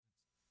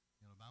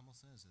Bible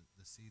says that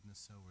the seed and the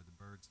sower, the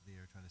birds of the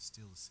air, try to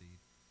steal the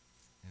seed.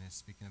 And it's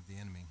speaking of the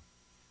enemy.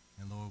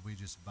 And Lord, we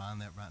just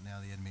bind that right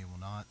now. The enemy will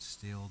not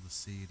steal the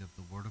seed of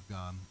the Word of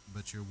God,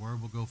 but your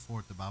Word will go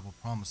forth. The Bible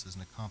promises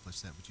and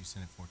accomplish that which you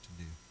sent it forth to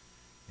do.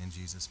 In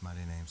Jesus'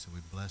 mighty name. So we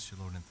bless you,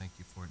 Lord, and thank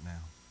you for it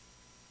now.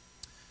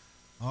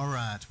 All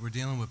right, we're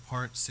dealing with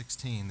part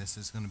 16. This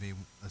is going to be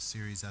a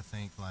series, I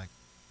think, like,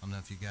 I don't know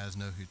if you guys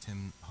know who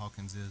Tim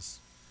Hawkins is.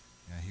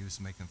 Yeah, he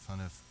was making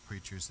fun of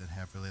preachers that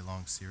have really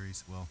long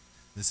series. Well,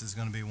 this is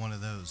going to be one of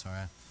those, all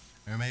right?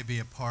 There may be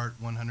a part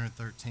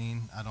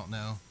 113. I don't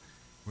know.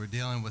 We're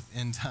dealing with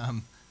end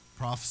time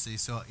prophecy.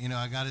 So,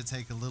 I got to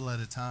take a little at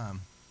a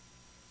time.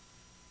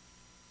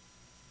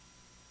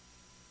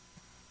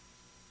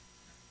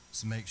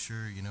 Just make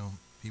sure,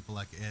 people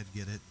like Ed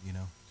get it,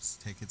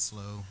 just take it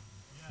slow.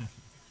 Yeah,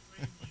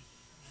 extremely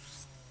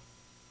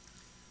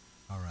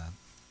All right.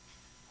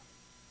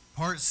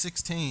 Part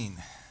 16.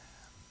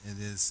 It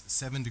is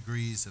 7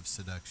 degrees of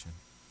seduction.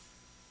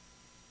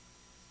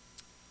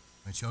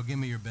 But y'all give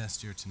me your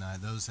best here tonight.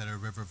 Those that are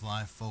River of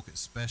Life folk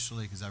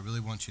especially, because I really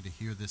want you to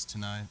hear this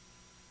tonight.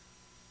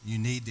 You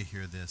need to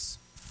hear this.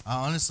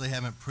 I honestly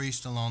haven't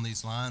preached along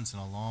these lines in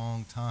a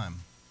long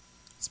time.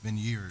 It's been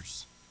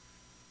years.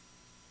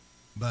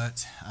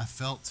 But I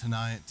felt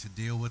tonight to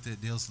deal with it.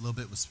 It deals a little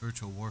bit with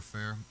spiritual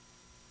warfare.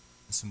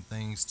 Some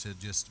things to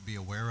just be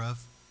aware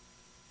of.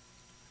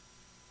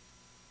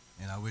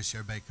 And I wish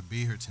everybody could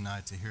be here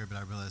tonight to hear it, but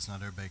I realize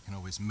not everybody can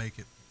always make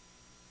it.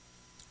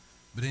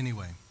 But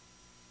anyway,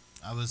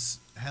 I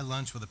had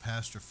lunch with a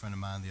pastor friend of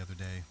mine the other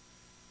day,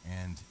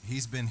 and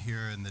he's been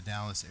here in the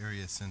Dallas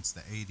area since the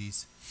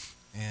 80s.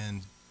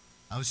 And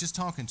I was just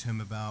talking to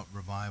him about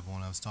revival,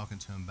 and I was talking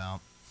to him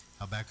about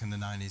how back in the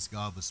 90s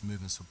God was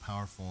moving so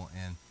powerful.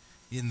 And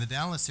in the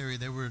Dallas area,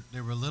 there were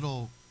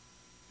little,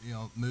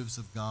 moves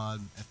of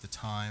God at the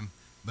time,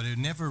 but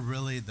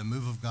the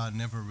move of God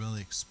never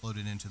really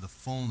exploded into the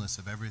fullness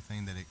of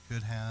everything that it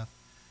could have.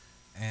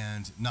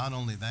 And not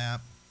only that,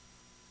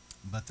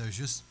 but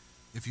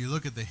if you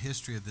look at the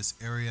history of this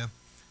area,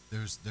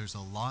 there's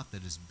a lot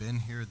that has been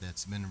here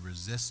that's been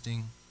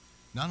resisting,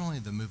 not only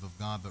the move of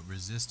God, but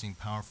resisting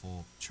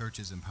powerful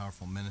churches and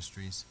powerful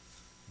ministries.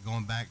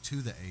 Going back to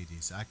the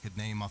 80s, I could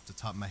name off the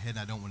top of my head, and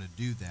I don't want to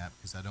do that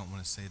because I don't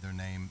want to say their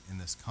name in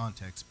this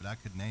context, but I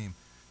could name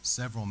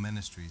several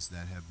ministries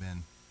that have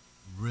been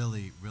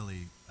really,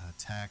 really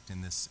attacked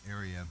in this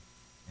area,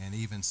 and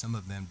even some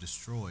of them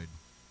destroyed.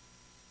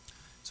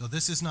 So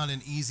this is not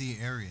an easy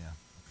area,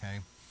 okay?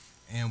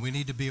 And we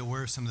need to be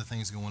aware of some of the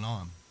things going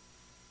on.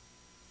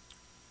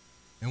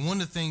 And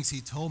one of the things he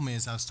told me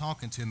as I was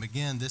talking to him,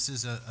 again, this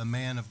is a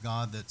man of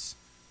God that's,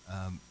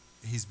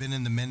 he's been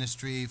in the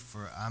ministry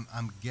for,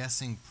 I'm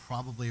guessing,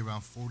 probably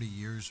around 40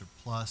 years or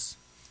plus.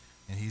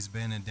 And he's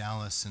been in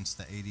Dallas since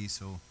the 80s,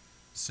 so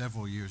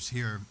several years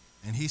here.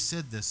 And he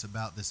said this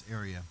about this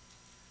area.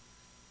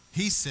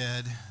 He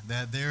said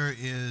that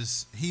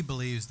he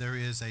believes there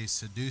is a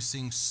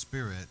seducing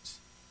spirit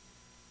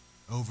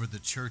over the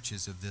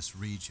churches of this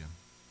region.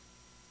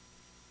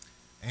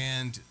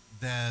 And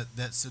that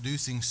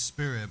seducing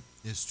spirit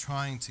is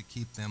trying to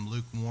keep them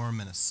lukewarm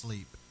and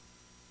asleep.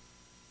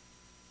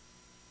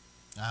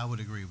 I would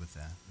agree with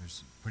that.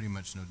 There's pretty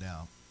much no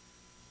doubt.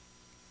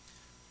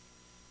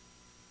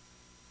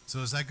 So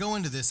as I go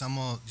into this, I'm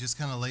going to just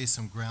kind of lay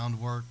some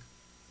groundwork.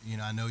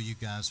 I know you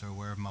guys are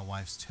aware of my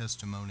wife's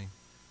testimony.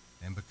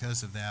 And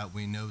because of that,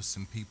 we know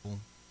some people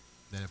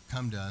that have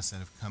come to us that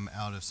have come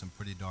out of some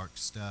pretty dark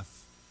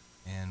stuff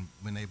and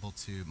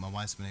my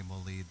wife's been able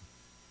to lead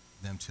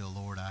them to the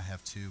Lord. I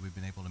have too. We've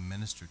been able to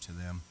minister to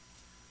them.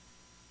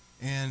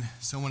 And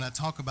so when I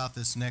talk about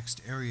this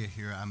next area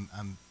here,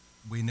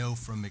 we know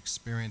from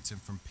experience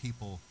and from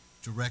people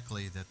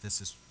directly that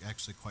this is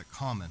actually quite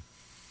common.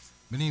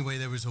 But anyway,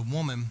 there was a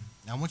woman.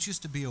 I want you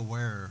to be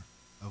aware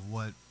of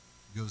what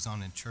goes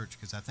on in church,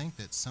 because I think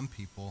that some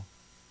people,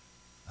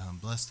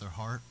 bless their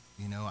heart,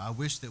 I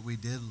wish that we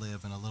did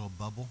live in a little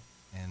bubble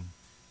and,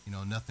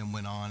 nothing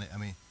went on. I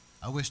mean,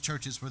 I wish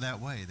churches were that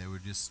way. They were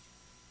just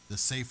the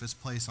safest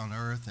place on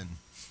earth and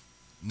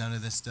none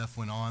of this stuff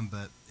went on,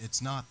 but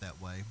it's not that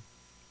way.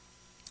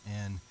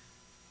 And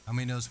how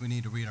many knows we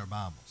need to read our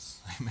Bibles?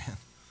 Amen.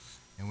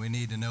 And we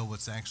need to know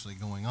what's actually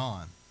going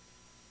on.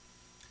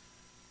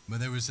 But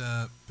there was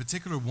a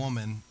particular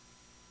woman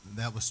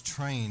that was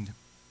trained.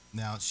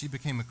 Now, she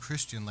became a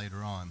Christian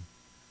later on.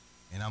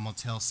 And I'm going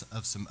to tell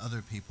of some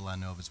other people I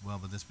know of as well.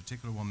 But this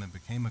particular woman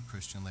became a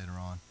Christian later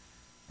on.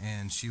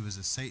 And she was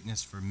a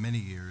Satanist for many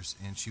years.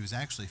 And she was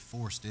actually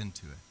forced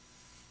into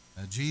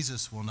it.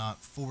 Jesus will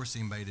not force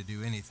anybody to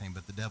do anything,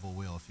 but the devil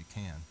will if he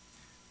can.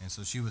 And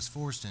so she was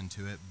forced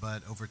into it.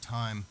 But over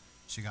time,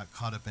 she got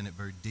caught up in it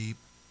very deep.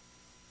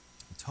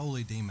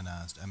 Totally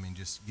demonized. I mean,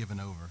 just given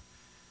over.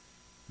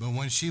 But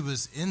when she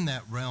was in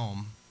that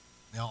realm,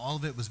 all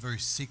of it was very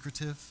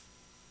secretive.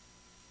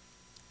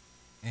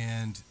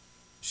 And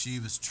she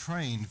was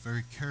trained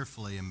very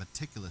carefully and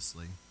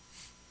meticulously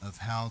of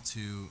how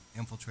to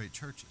infiltrate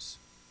churches.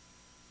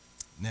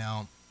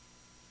 Now,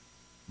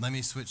 let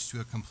me switch to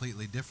a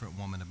completely different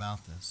woman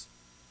about this.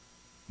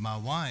 My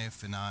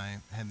wife and I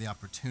had the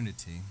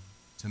opportunity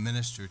to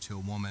minister to a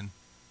woman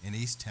in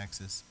East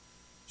Texas.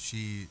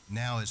 She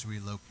now is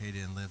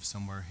relocated and lives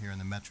somewhere here in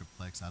the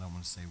Metroplex. I don't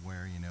want to say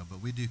where,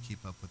 but we do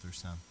keep up with her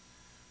some.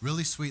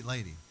 Really sweet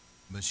lady.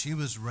 But she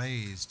was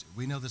raised,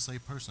 we know this lady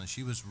personally,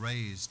 she was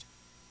raised,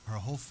 her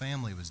whole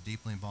family was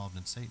deeply involved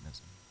in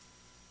Satanism.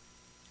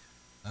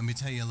 Let me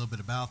tell you a little bit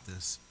about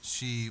this.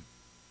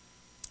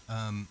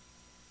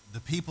 The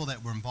people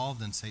that were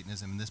involved in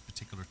Satanism in this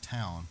particular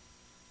town,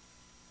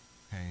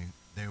 okay,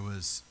 there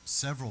was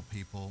several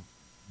people,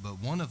 but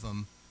one of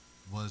them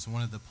was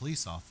one of the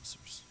police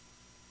officers.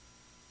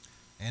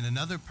 And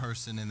another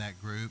person in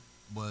that group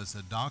was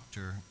a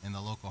doctor in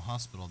the local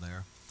hospital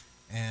there,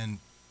 and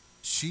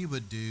she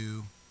would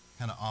do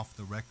kind of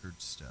off-the-record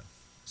stuff.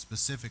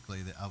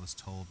 Specifically, that I was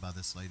told by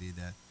this lady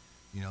that,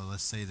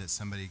 let's say that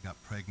somebody got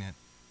pregnant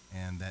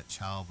and that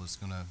child was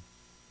going to,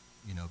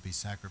 be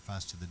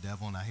sacrificed to the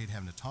devil. And I hate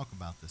having to talk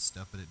about this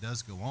stuff, but it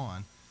does go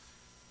on,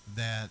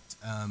 that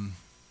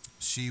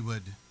she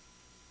would,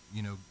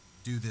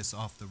 do this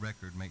off the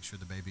record, make sure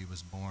the baby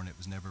was born. It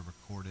was never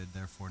recorded,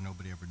 therefore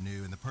nobody ever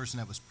knew. And the person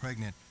that was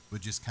pregnant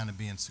would just kind of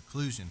be in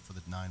seclusion for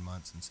the 9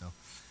 months. And so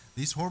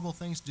these horrible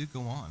things do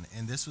go on,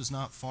 and this was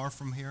not far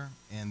from here,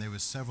 and there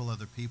was several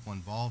other people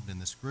involved in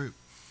this group.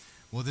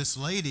 Well, this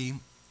lady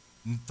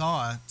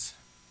thought,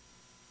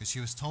 because she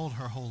was told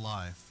her whole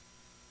life,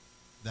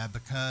 that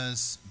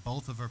because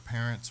both of her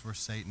parents were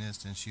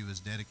Satanists and she was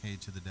dedicated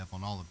to the devil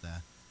and all of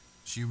that,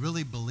 she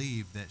really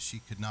believed that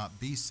she could not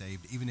be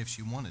saved even if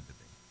she wanted to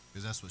be,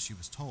 because that's what she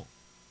was told.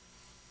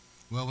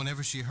 Well,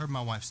 whenever she heard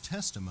my wife's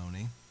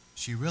testimony,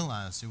 she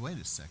realized, wait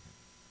a second,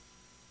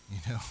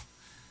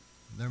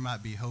 there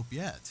might be hope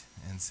yet.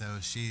 And so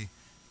she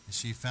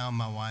found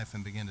my wife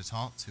and began to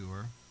talk to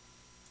her,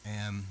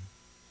 and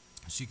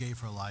she gave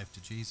her life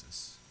to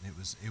Jesus. It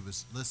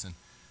was listen,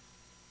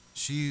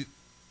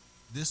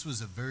 this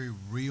was a very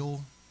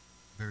real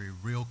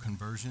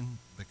conversion,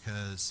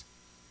 because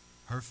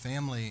her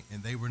family,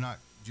 and they were not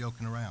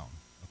joking around,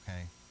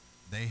 okay?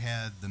 They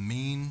had the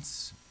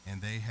means,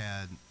 and they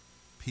had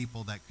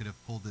people that could have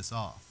pulled this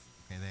off.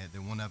 Okay,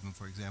 one of them,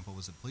 for example,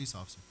 was a police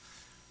officer.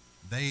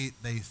 They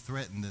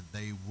threatened that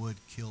they would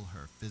kill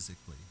her,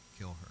 physically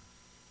kill her,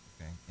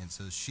 okay? And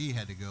so she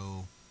had to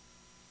go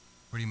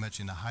pretty much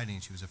into hiding.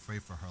 She was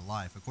afraid for her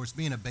life. Of course,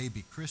 being a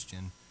baby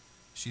Christian,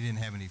 she didn't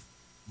have any,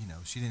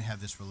 she didn't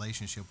have this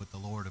relationship with the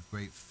Lord of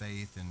great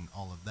faith and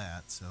all of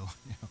that. So,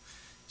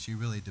 she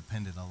really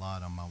depended a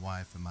lot on my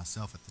wife and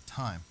myself at the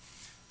time.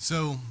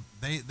 So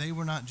they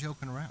were not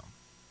joking around.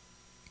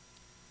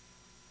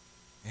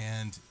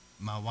 And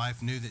my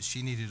wife knew that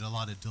she needed a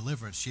lot of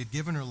deliverance. She had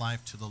given her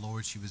life to the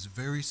Lord. She was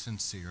very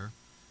sincere.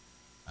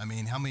 I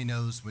mean, how many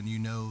knows when you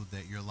know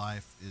that your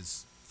life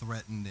is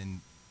threatened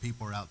and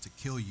people are out to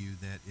kill you,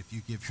 that if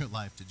you give your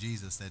life to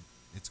Jesus, that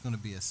it's going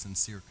to be a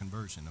sincere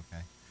conversion,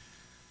 okay?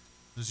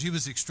 So she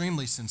was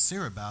extremely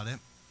sincere about it,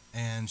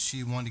 and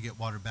she wanted to get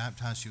water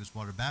baptized. She was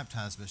water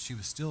baptized, but she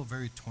was still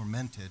very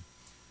tormented.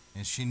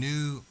 And she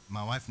knew,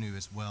 my wife knew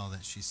as well,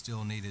 that she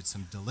still needed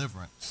some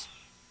deliverance.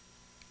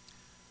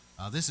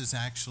 This is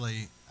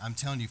actually, I'm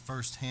telling you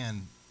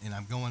firsthand, and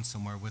I'm going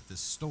somewhere with this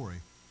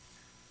story.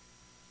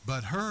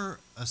 But her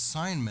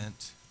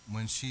assignment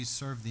when she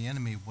served the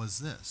enemy was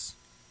this.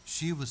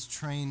 She was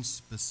trained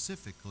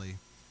specifically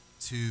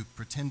to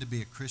pretend to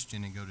be a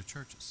Christian and go to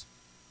churches.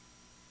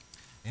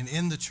 And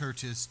in the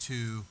churches,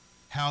 to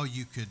how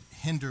you could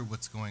hinder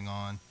what's going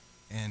on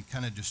and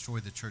kind of destroy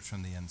the church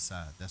from the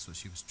inside. That's what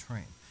she was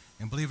trained.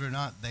 And believe it or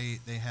not, they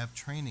have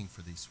training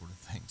for these sort of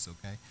things,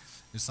 okay?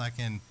 It's like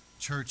in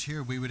church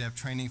here, we would have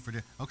training for,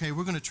 okay,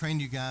 we're going to train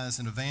you guys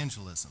in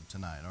evangelism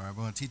tonight, or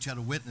we're going to teach you how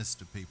to witness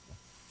to people.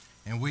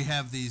 And we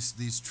have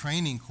these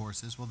training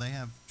courses. Well, they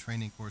have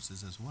training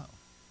courses as well.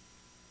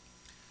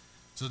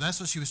 So that's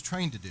what she was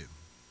trained to do.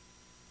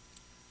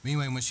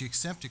 Anyway, when she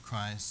accepted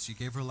Christ, she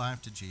gave her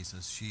life to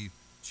Jesus. She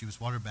was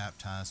water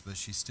baptized, but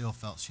she still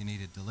felt she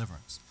needed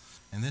deliverance.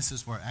 And this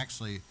is where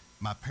actually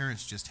my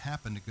parents just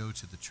happened to go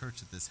to the church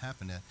that this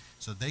happened at,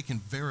 so they can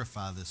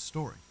verify this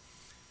story.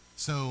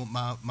 So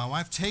my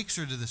wife takes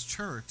her to this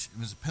church. It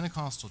was a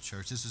Pentecostal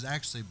church. This was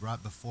actually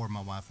right before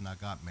my wife and I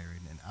got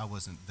married, and I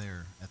wasn't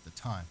there at the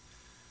time.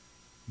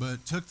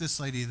 But took this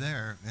lady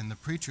there, and the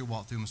preacher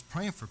walked through and was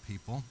praying for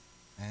people.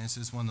 And this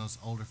is one of those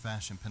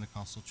older-fashioned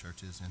Pentecostal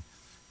churches, and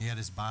he had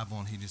his Bible,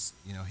 and he just,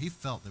 he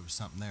felt there was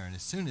something there. And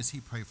as soon as he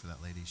prayed for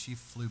that lady, she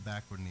flew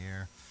backward in the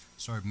air,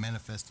 started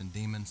manifesting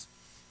demons,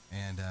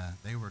 and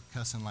they were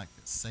cussing like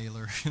a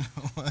sailor,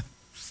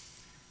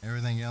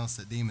 everything else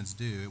that demons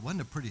do. It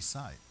wasn't a pretty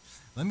sight.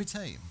 Let me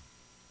tell you,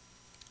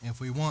 if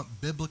we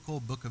want biblical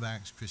Book of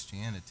Acts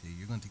Christianity,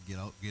 you're going to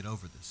get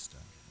over this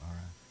stuff, all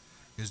right?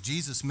 Because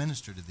Jesus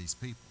ministered to these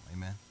people,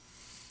 amen?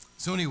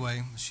 So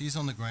anyway, she's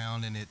on the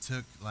ground, and it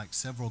took like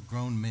several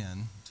grown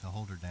men to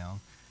hold her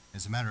down.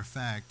 As a matter of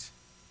fact,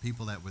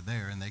 people that were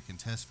there, and they can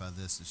testify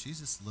this, that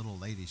she's this little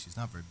lady. She's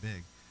not very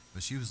big,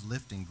 but she was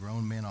lifting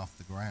grown men off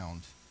the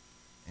ground,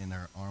 and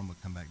her arm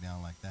would come back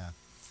down like that.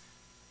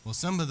 Well,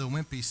 some of the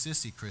wimpy,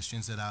 sissy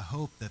Christians that I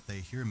hope that they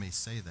hear me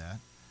say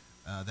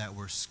that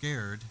were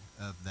scared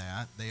of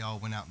that, they all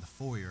went out in the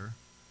foyer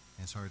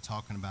and started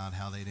talking about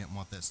how they didn't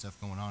want that stuff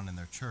going on in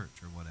their church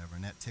or whatever,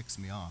 and that ticks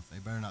me off. They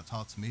better not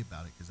talk to me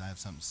about it because I have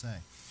something to say.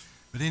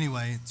 But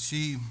anyway,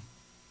 she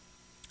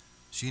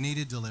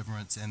needed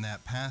deliverance, and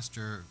that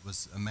pastor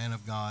was a man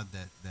of God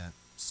that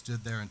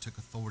stood there and took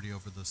authority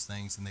over those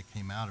things, and they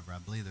came out of her. I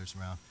believe there's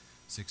around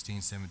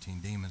 16, 17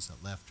 demons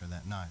that left her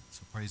that night.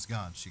 So praise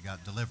God, she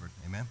got delivered.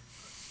 Amen.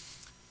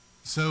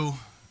 So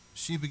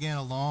she began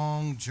a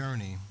long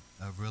journey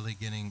of really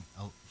getting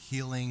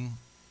healing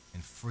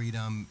and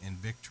freedom and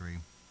victory.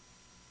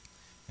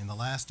 And the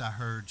last I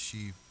heard,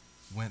 she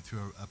went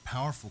through a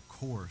powerful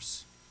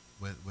course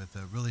with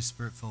a really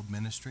spirit-filled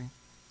ministry.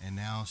 And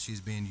now she's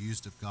being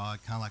used of God,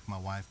 kind of like my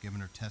wife, giving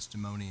her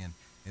testimony and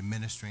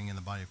ministering in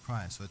the body of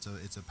Christ. So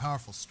it's a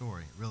powerful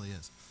story. It really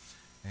is.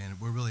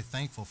 And we're really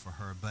thankful for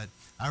her. But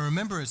I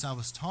remember as I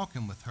was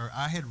talking with her,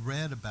 I had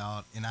read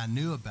about and I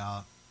knew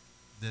about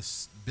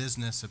this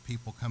business of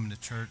people coming to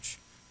church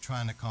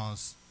trying to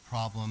cause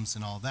problems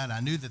and all that. I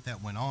knew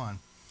that went on.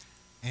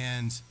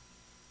 And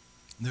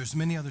there's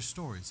many other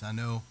stories. I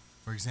know,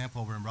 for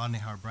example, when Rodney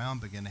Howard-Browne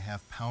began to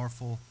have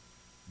powerful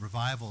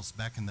revivals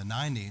back in the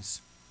 90s,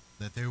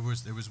 that there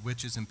was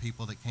witches and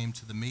people that came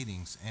to the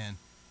meetings, and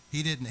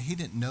he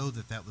didn't know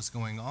that was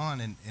going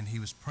on, and he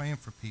was praying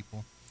for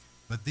people,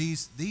 but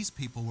these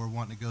people were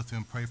wanting to go through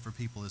and pray for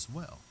people as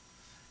well.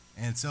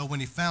 And so when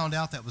he found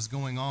out that was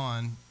going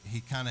on, he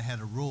kind of had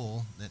a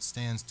rule that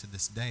stands to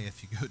this day.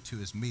 If you go to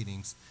his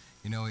meetings,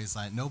 he's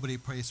like, nobody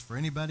prays for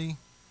anybody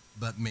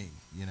but me,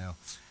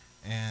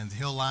 and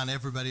he'll line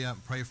everybody up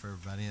and pray for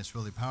everybody, and it's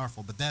really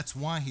powerful. But that's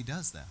why he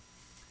does that.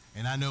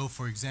 And I know,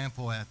 for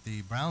example, at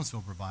the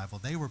Brownsville revival,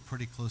 they were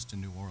pretty close to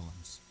New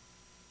Orleans.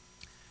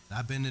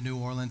 I've been to New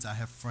Orleans. I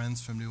have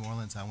friends from New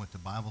Orleans. I went to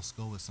Bible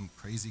school with some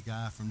crazy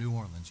guy from New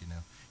Orleans,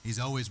 He's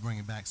always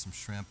bringing back some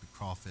shrimp and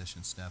crawfish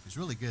and stuff. He's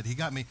really good. He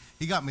got me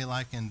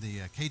liking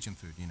the Cajun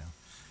food,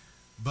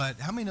 But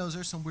how many knows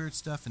there's some weird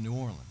stuff in New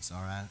Orleans,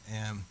 all right?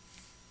 And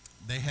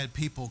they had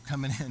people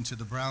coming into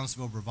the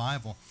Brownsville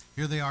revival.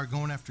 Here they are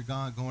going after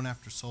God, going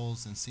after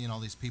souls, and seeing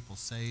all these people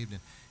saved. And,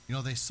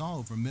 they saw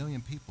over 1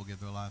 million people give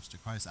their lives to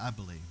Christ, I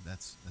believe.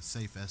 That's a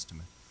safe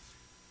estimate.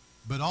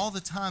 But all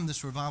the time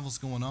this revival's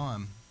going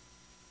on,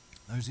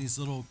 there's these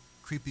little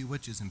creepy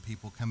witches and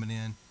people coming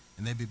in,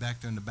 and they'd be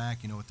back there in the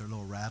back, with their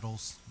little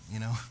rattles,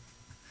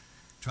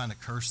 trying to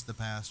curse the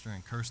pastor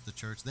and curse the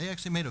church. They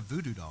actually made a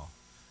voodoo doll.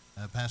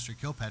 Pastor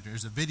Kilpatrick,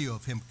 there's a video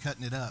of him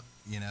cutting it up,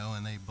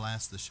 and they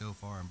blast the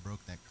shofar and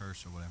broke that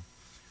curse or whatever.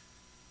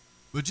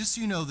 But just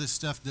so this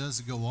stuff does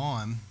go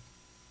on,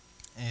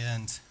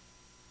 and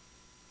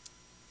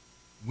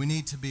we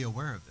need to be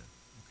aware of it,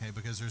 okay?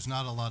 Because there's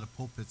not a lot of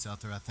pulpits out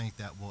there, I think,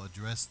 that will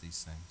address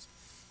these things.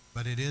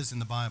 But it is in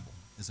the Bible.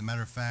 As a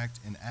matter of fact,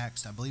 in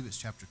Acts, I believe it's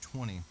chapter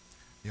 20,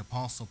 the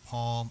Apostle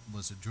Paul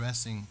was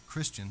addressing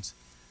Christians,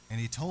 and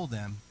he told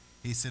them,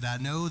 he said, I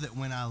know that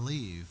when I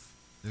leave,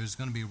 there's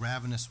going to be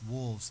ravenous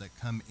wolves that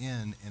come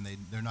in, and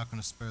they're not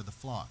going to spare the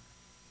flock.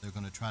 They're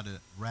going to try to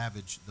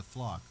ravage the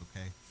flock,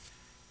 okay?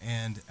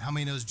 And how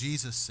many knows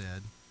Jesus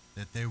said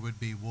that there would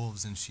be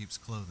wolves in sheep's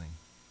clothing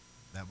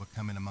that would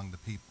come in among the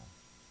people?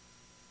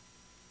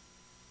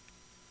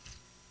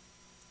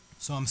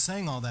 So I'm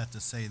saying all that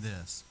to say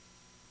this.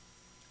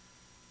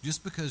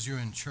 Just because you're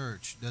in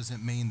church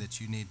doesn't mean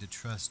that you need to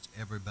trust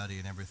everybody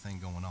and everything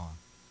going on.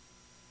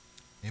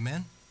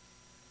 Amen?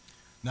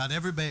 Not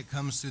everybody that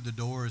comes through the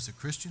door is a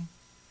Christian.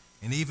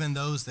 And even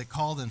those that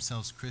call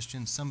themselves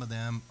Christians, some of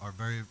them are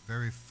very,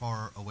 very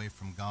far away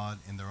from God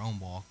in their own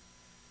walk.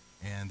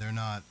 And they're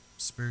not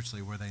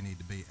spiritually where they need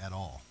to be at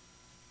all.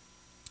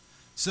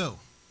 So,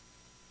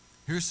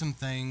 here's some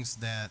things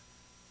that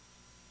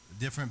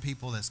different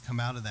people that's come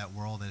out of that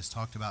world that has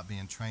talked about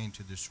being trained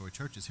to destroy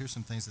churches. Here's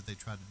some things that they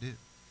try to do.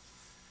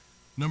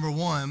 Number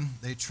one,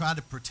 they try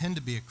to pretend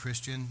to be a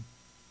Christian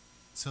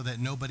so that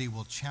nobody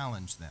will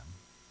challenge them.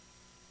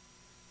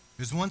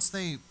 Because once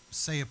they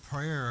say a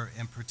prayer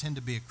and pretend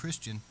to be a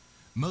Christian,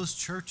 most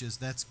churches,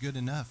 that's good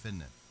enough,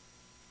 isn't it?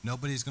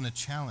 Nobody's going to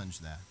challenge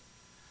that.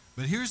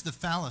 But here's the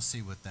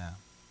fallacy with that.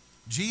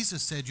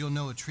 Jesus said you'll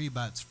know a tree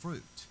by its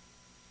fruit.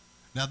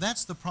 Now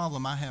that's the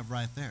problem I have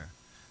right there.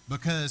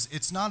 Because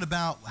it's not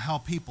about how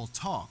people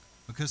talk.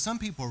 Because some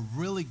people are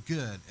really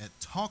good at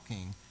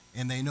talking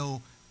and they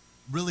know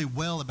really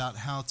well about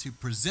how to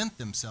present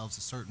themselves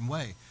a certain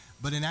way.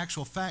 But in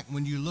actual fact,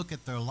 when you look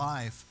at their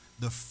life,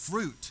 the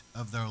fruit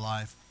of their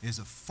life is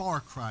a far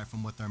cry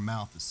from what their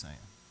mouth is saying.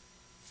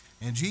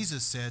 And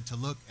Jesus said to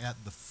look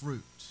at the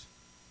fruit.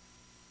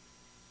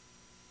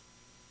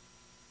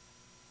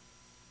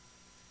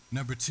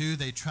 Number two,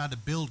 they try to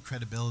build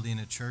credibility in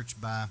a church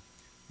by,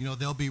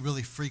 they'll be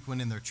really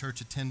frequent in their church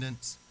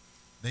attendance.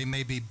 They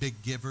may be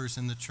big givers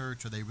in the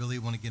church, or they really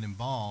want to get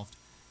involved.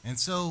 And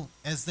so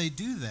as they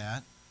do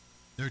that,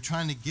 they're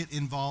trying to get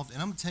involved.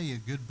 And I'm going to tell you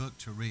a good book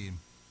to read.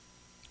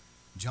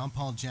 John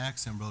Paul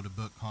Jackson wrote a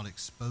book called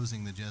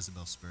Exposing the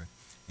Jezebel Spirit.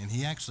 And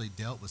he actually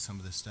dealt with some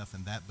of this stuff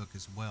in that book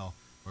as well.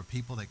 or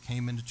people that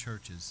came into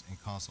churches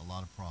and caused a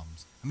lot of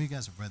problems. How many of you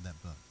guys have read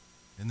that book?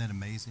 Isn't that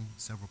amazing?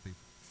 Several people.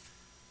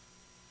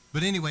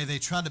 But anyway, they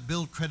try to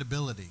build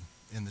credibility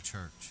in the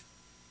church.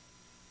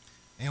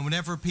 And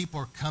whenever people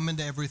are coming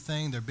to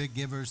everything, they're big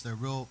givers, they're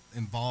real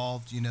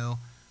involved,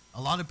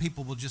 a lot of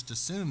people will just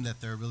assume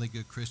that they're really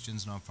good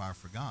Christians and on fire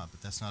for God,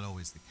 but that's not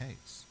always the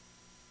case.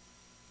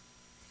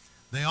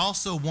 They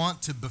also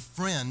want to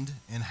befriend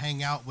and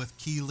hang out with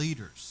key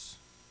leaders.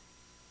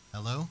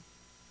 Hello?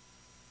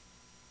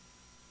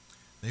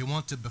 They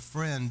want to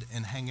befriend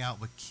and hang out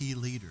with key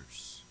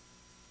leaders.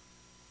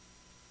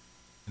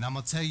 And I'm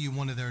going to tell you,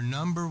 one of their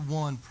number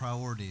one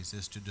priorities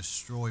is to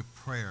destroy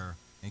prayer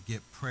and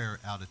get prayer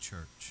out of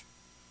church.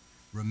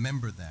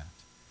 Remember that.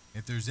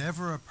 If there's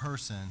ever a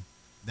person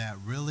that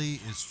really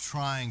is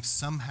trying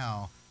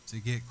somehow to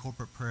get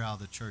corporate prayer out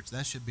of the church,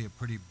 that should be a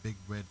pretty big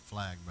red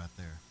flag right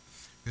there.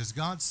 Because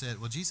God said,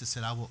 Jesus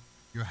said,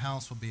 your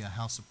house will be a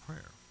house of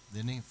prayer.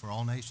 Didn't he? For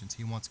all nations.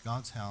 He wants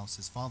God's house,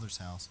 his Father's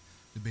house,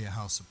 to be a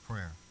house of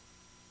prayer.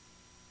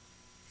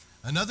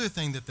 Another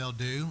thing that they'll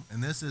do,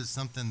 and this is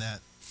something that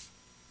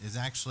is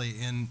actually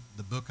in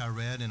the book I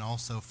read and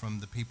also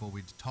from the people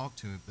we talked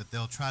to, but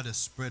they'll try to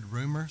spread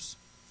rumors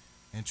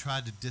and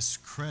try to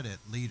discredit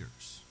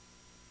leaders.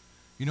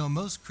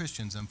 Most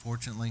Christians,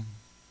 unfortunately,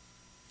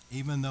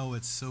 even though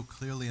it's so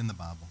clearly in the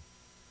Bible,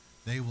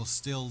 they will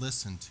still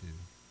listen to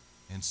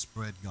and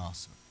spread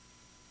gossip.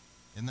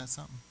 Isn't that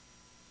something?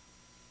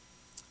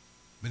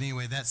 But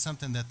anyway, that's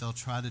something that they'll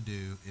try to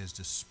do, is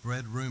to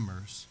spread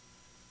rumors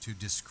to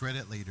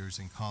discredit leaders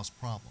and cause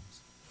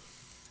problems.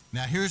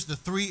 Now, here's the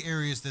three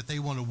areas that they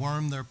want to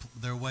worm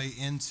their way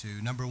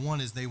into. Number one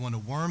is they want to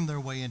worm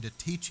their way into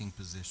teaching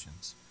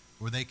positions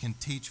where they can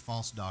teach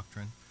false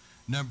doctrine.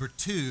 Number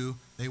two,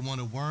 they want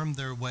to worm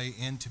their way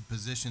into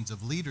positions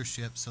of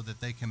leadership so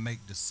that they can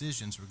make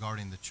decisions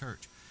regarding the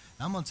church.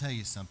 Now, I'm going to tell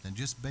you something.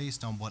 Just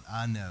based on what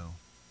I know,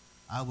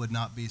 I would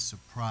not be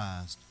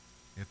surprised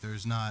if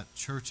there's not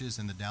churches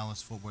in the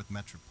Dallas-Fort Worth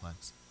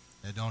Metroplex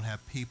that don't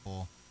have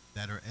people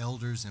that are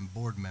elders and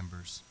board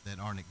members that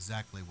aren't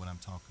exactly what I'm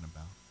talking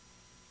about.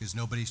 Because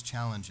nobody's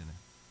challenging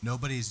it.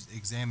 Nobody's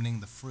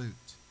examining the fruit.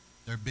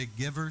 They're big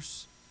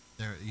givers.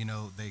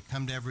 They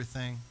come to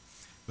everything.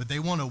 But they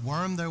want to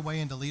worm their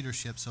way into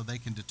leadership so they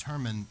can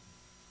determine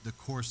the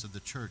course of the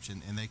church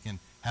and they can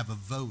have a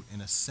vote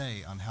and a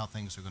say on how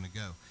things are going to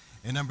go.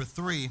 And number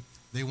three,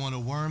 they want to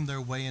worm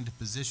their way into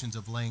positions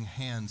of laying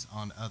hands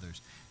on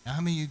others. Now,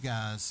 how many of you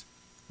guys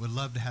would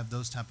love to have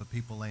those type of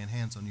people laying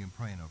hands on you and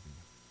praying over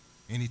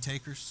you? Any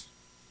takers?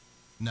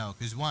 No,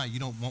 because why? You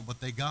don't want what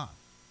they got.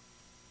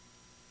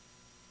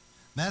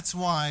 That's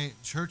why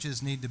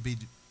churches need to be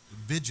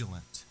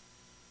vigilant,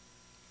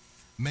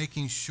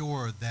 making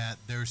sure that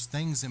there's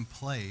things in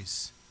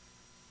place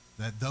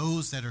that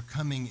those that are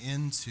coming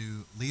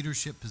into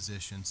leadership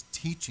positions,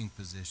 teaching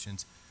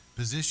positions,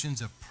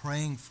 positions of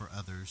praying for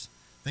others,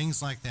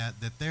 things like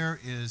that, that there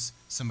is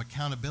some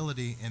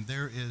accountability and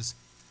there is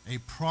a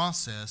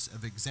process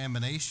of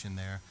examination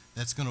there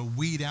that's going to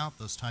weed out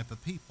those type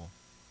of people.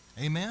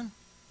 Amen?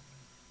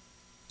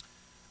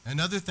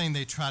 Another thing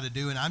they try to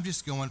do, and I'm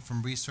just going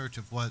from research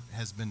of what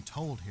has been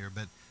told here,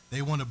 but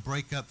they want to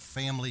break up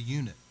family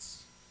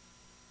units.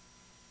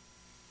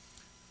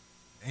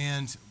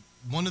 And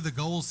one of the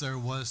goals there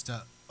was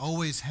to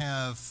always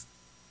have,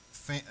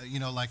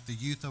 like the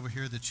youth over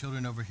here, the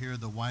children over here,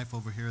 the wife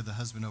over here, the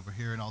husband over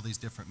here, and all these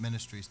different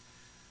ministries.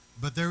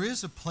 But there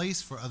is a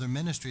place for other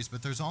ministries,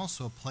 but there's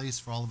also a place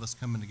for all of us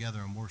coming together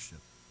and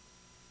worship.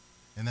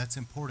 And that's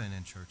important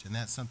in church, and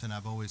that's something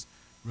I've always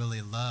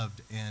really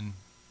loved and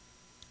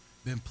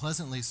been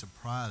pleasantly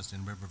surprised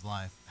in River of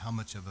Life how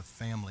much of a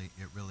family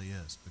it really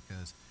is,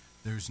 because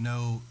there's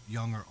no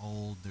young or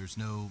old, there's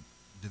no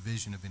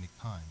division of any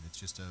kind. It's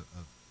just a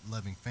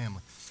loving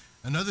family.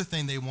 Another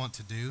thing they want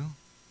to do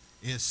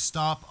is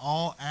stop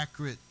all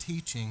accurate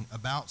teaching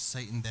about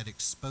Satan that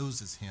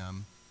exposes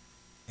him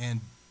and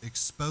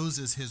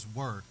exposes his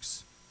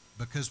works.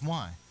 Because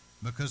why?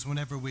 Because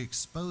whenever we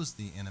expose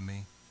the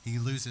enemy, he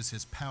loses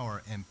his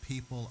power and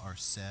people are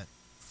set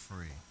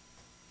free.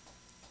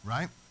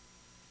 Right?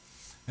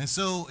 And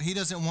so he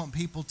doesn't want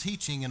people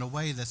teaching in a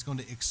way that's going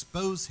to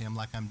expose him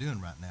like I'm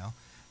doing right now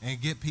and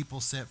get people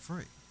set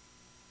free.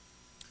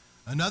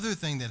 Another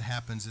thing that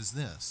happens is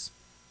this,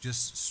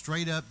 just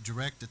straight up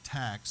direct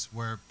attacks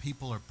where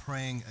people are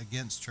praying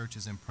against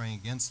churches and praying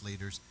against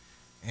leaders,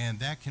 and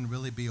that can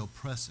really be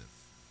oppressive.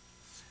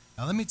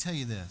 Now let me tell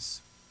you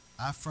this,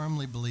 I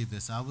firmly believe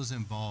this. I was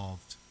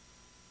involved,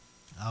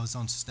 I was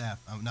on staff,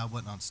 no, I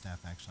wasn't on staff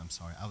actually, I'm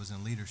sorry. I was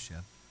in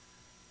leadership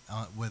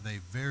with a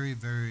very,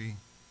 very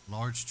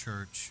large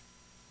church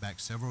back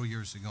several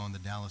years ago in the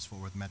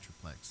Dallas-Fort Worth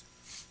Metroplex.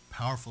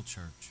 Powerful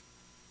church.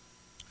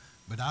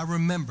 But I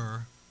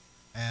remember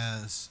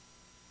as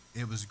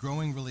it was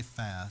growing really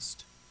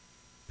fast,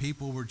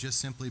 people were just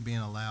simply being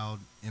allowed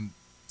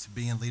to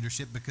be in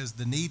leadership because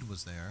the need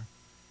was there.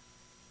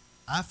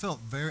 I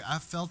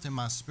felt in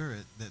my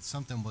spirit that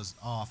something was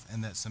off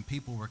and that some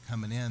people were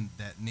coming in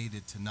that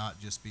needed to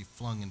not just be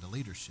flung into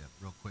leadership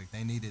real quick.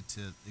 They needed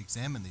to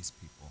examine these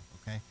people,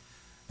 okay?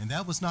 And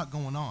that was not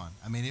going on.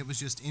 I mean, it was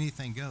just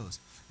anything goes.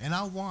 And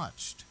I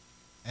watched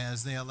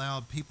as they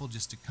allowed people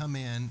just to come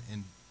in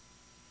and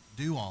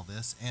do all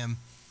this. And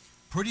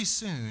pretty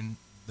soon,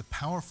 the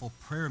powerful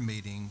prayer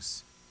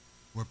meetings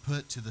were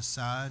put to the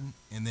side,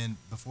 and then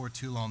before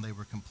too long, they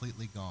were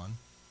completely gone.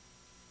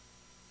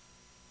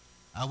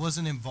 I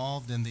wasn't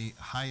involved in the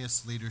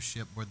highest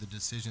leadership where the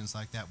decisions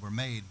like that were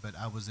made, but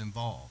I was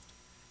involved.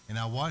 And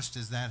I watched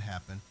as that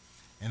happened.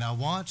 And I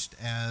watched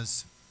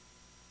as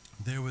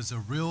there was a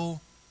real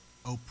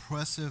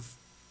oppressive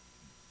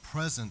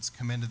presence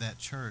come into that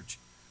church,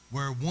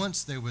 where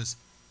once there was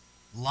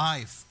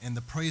life and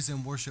the praise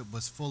and worship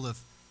was full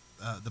of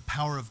the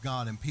power of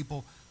God, and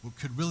people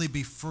could really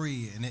be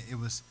free, and it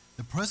was,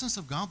 the presence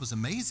of God was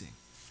amazing.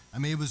 I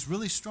mean, it was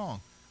really strong.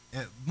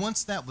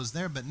 Once that was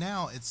there, but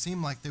now it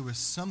seemed like there was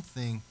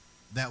something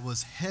that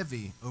was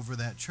heavy over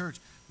that church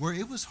where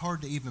it was hard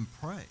to even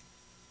pray.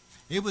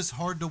 It was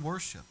hard to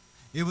worship.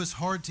 It was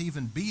hard to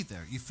even be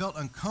there. You felt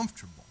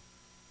uncomfortable.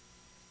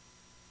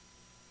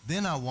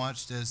 Then I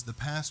watched as the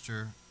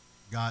pastor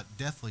got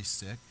deathly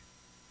sick,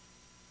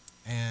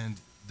 and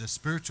the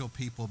spiritual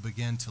people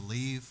began to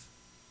leave,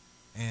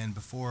 and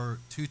before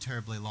too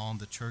terribly long,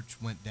 the church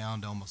went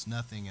down to almost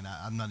nothing, and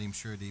I'm not even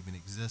sure it even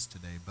exists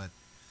today. But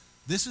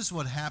this is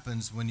what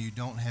happens when you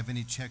don't have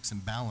any checks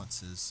and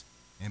balances,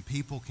 and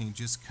people can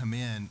just come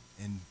in,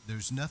 and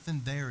there's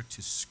nothing there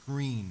to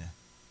screen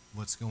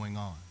what's going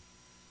on.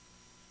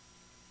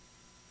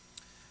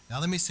 Now,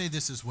 let me say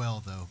this as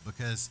well, though,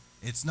 because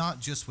it's not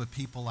just with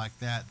people like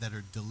that that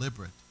are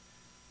deliberate.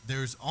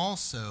 There's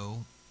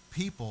also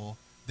people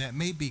that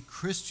may be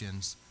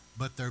Christians,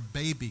 but they're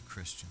baby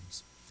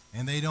Christians.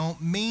 And they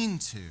don't mean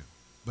to,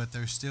 but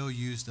they're still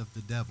used of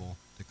the devil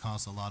to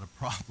cause a lot of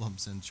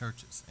problems in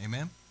churches.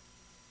 Amen?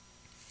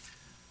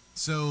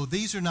 So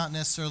these are not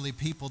necessarily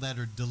people that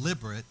are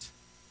deliberate,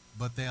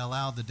 but they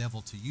allow the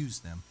devil to use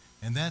them.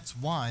 And that's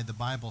why the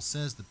Bible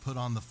says to put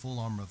on the full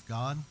armor of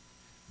God.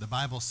 The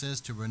Bible says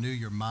to renew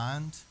your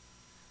mind,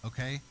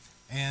 okay?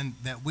 And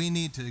that we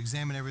need to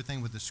examine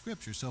everything with the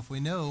Scripture. So if we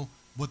know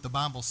what the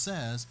Bible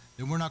says,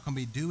 then we're not going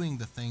to be doing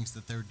the things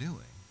that they're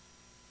doing.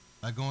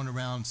 By going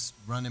around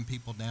running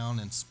people down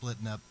and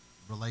splitting up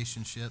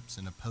relationships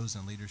and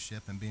opposing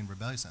leadership and being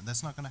rebellious.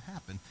 That's not going to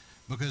happen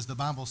because the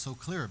Bible's so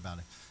clear about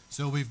it.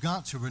 So we've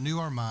got to renew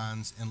our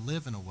minds and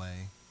live in a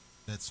way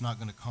that's not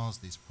going to cause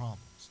these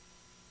problems.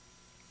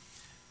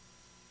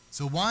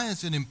 So why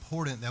is it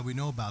important that we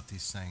know about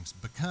these things?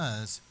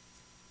 Because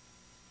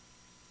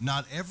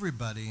not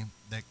everybody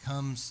that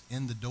comes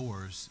in the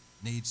doors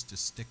needs to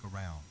stick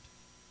around.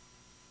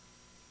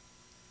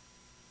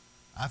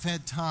 I've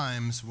had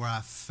times where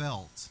I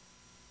felt,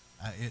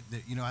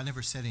 I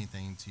never said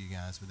anything to you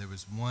guys, but there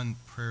was one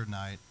prayer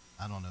night,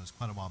 I don't know, it was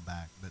quite a while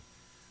back, but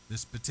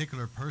this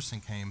particular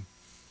person came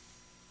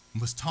and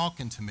was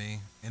talking to me,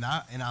 and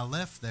I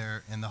left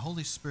there, and the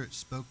Holy Spirit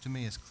spoke to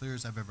me as clear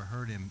as I've ever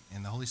heard him,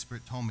 and the Holy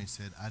Spirit told me,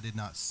 said, I did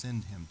not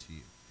send him to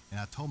you. And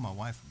I told my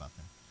wife about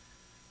that.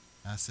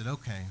 And I said,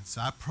 okay.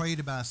 So I prayed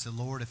about it. I said,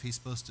 Lord, if he's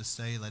supposed to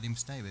stay, let him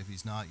stay. But if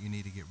he's not, you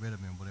need to get rid of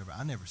him, whatever.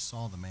 I never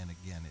saw the man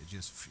again.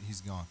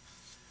 He's gone.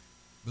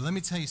 But let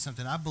me tell you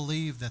something. I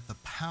believe that the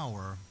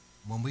power,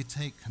 when we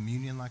take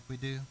communion like we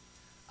do,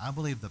 I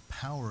believe the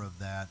power of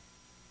that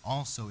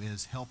also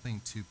is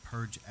helping to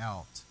purge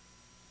out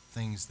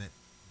things that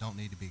don't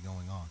need to be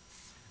going on.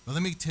 But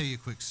let me tell you a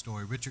quick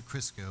story. Richard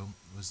Crisco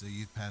was the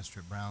youth pastor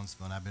at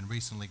Brownsville, and I've been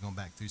recently going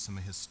back through some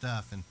of his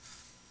stuff, and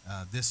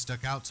this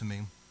stuck out to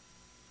me.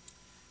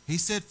 He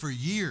said for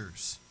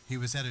years, he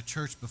was at a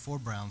church before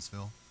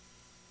Brownsville,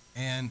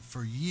 and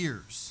for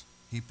years,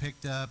 he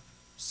picked up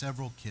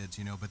several kids,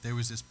 but there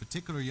was this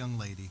particular young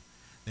lady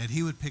that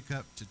he would pick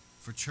up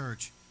for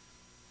church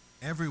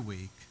every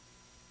week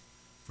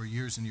for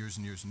years and years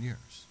and years and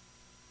years.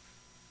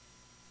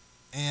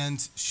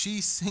 And she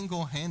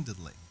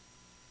single-handedly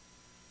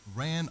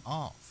ran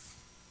off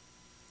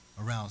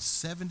around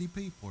 70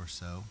 people or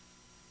so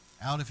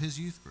out of his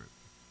youth group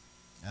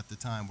at the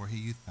time where he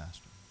youth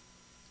pastored.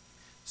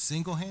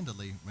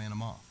 Single-handedly ran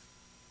them off.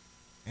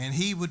 And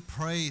he would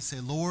pray,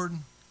 say, Lord,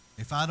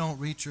 if I don't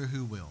reach her,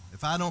 who will?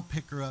 If I don't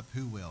pick her up,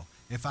 who will?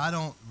 If I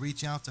don't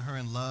reach out to her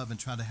in love and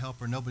try to help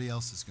her, nobody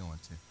else is going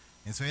to.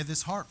 And so he had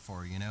this heart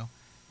for her,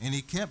 And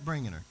he kept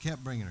bringing her.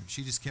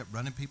 She just kept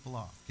running people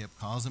off, kept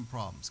causing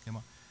problems. Come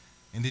on.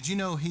 And did you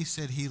know he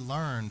said he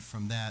learned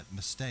from that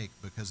mistake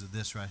because of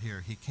this right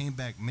here? He came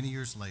back many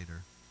years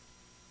later,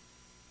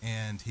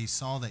 and he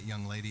saw that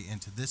young lady,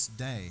 and to this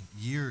day,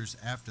 years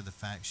after the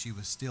fact, she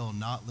was still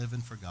not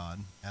living for God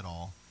at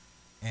all,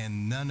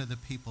 and none of the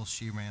people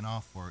she ran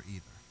off were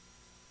either.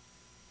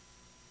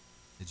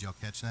 Did y'all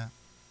catch that?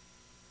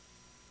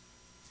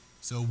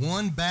 So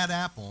one bad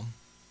apple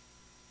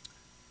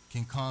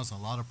can cause a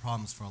lot of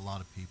problems for a lot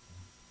of people.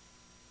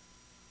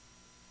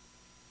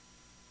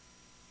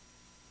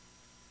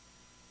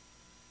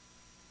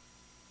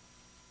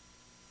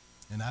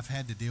 And I've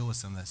had to deal with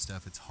some of that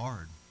stuff. It's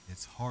hard.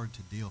 It's hard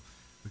to deal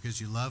because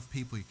you love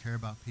people, you care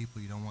about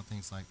people, you don't want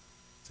things like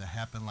to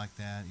happen like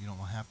that. You don't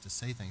have to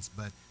say things.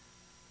 But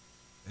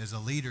as a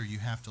leader, you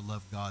have to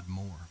love God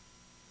more.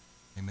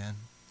 Amen?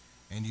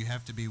 And you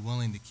have to be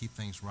willing to keep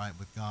things right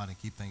with God and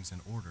keep things in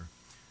order.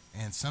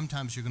 And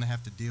sometimes you're going to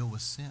have to deal with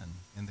sin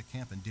in the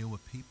camp and deal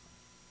with people.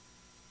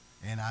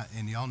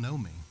 And y'all know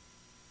me,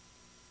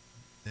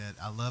 that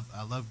I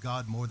love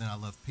God more than I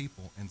love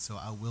people, and so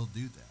I will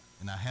do that,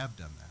 and I have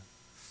done that.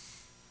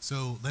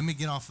 So let me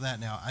get off of that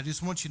now. I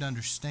just want you to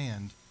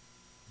understand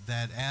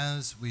that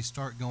as we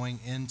start going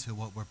into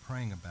what we're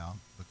praying about,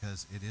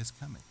 because it is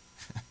coming,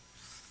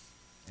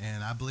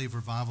 and I believe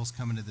revival's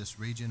coming to this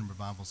region,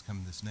 revival's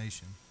coming to this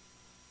nation.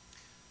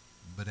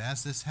 But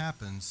as this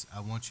happens, I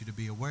want you to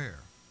be aware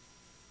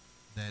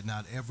that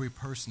not every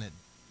person that,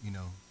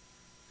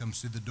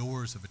 comes through the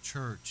doors of a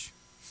church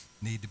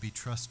need to be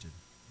trusted.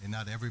 And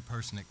not every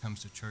person that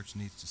comes to church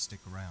needs to stick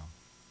around.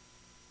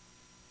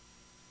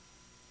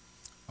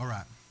 All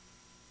right.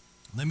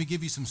 Let me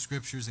give you some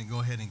scriptures and go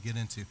ahead and get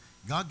into.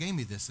 God gave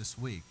me this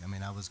week.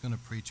 I was going to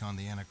preach on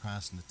the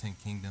Antichrist and the 10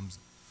 kingdoms.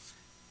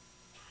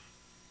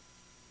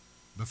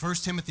 But 1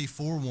 Timothy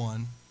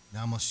 4:1,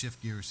 now I'm going to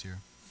shift gears here.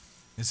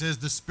 It says,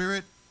 the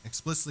Spirit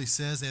explicitly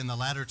says that in the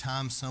latter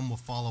times some will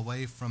fall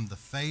away from the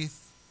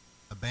faith,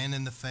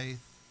 abandon the faith,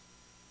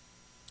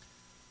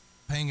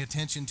 paying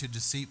attention to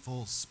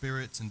deceitful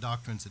spirits and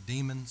doctrines of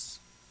demons.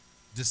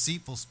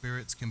 Deceitful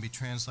spirits can be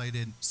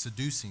translated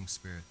seducing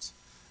spirits.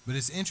 But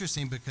it's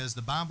interesting because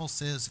the Bible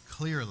says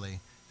clearly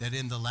that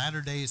in the latter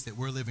days that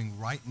we're living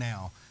right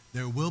now,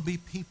 there will be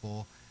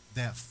people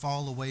that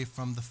fall away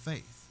from the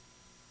faith.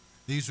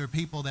 These are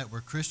people that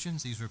were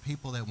Christians. These are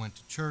people that went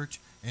to church,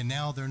 and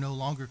now they're no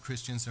longer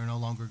Christians. They're no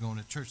longer going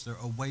to church. They're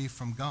away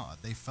from God.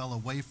 They fell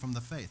away from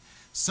the faith.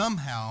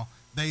 Somehow,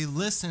 they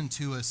listened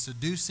to a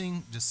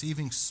seducing,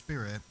 deceiving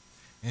spirit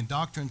and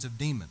doctrines of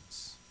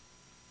demons.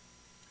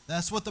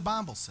 That's what the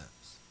Bible says.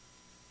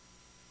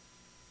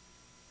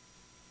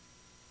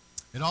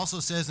 It also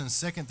says in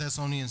 2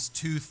 Thessalonians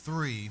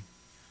 2:3,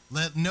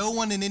 let no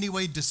one in any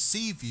way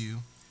deceive you,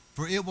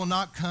 for it will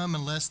not come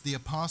unless the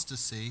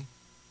apostasy,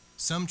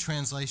 some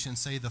translations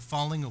say the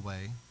falling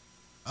away,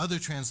 other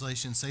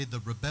translations say the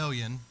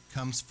rebellion,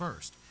 comes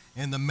first.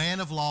 And the man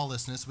of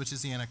lawlessness, which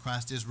is the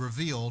Antichrist, is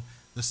revealed,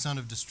 the son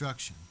of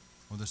destruction,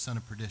 or the son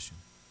of perdition.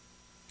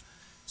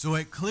 So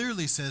it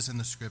clearly says in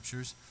the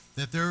scriptures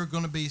that there are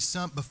going to be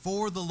some,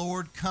 before the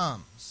Lord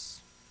comes,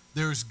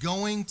 there's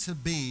going to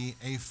be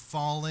a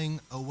falling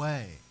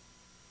away.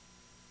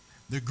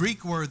 The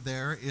Greek word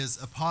there is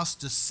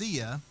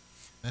apostasia.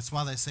 That's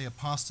why they say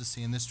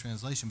apostasy in this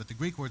translation, but the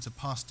Greek word's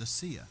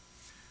apostasia.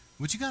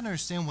 But you got to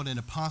understand what an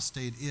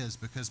apostate is,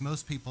 because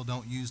most people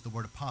don't use the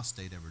word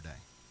apostate every day.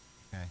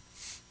 Okay?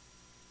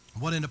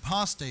 What an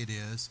apostate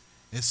is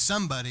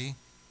somebody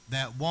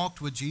that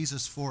walked with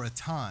Jesus for a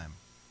time,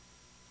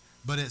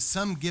 but at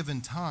some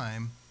given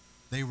time,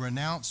 they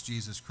renounce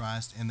Jesus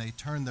Christ and they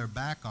turn their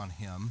back on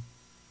him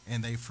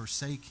and they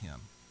forsake him.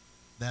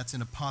 That's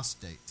an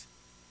apostate.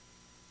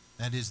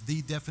 That is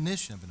the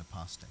definition of an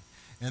apostate.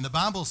 And the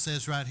Bible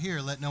says right here,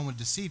 let no one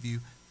deceive you,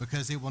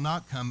 because it will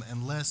not come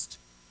unless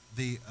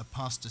the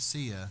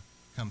apostasia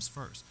comes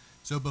first.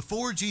 So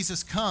before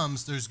Jesus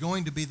comes, there's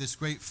going to be this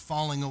great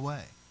falling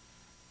away.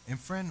 And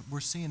friend, we're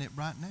seeing it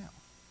right now.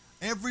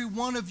 Every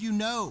one of you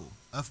know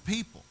of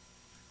people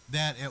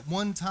that at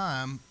one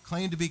time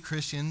claimed to be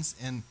Christians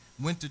and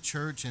went to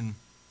church and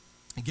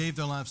gave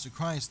their lives to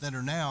Christ that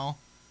are now,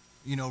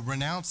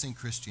 renouncing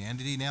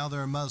Christianity. Now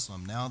they're a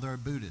Muslim. Now they're a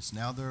Buddhist.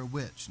 Now they're a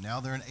witch. Now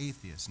they're an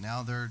atheist.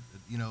 Now they're,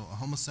 a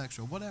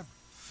homosexual, whatever.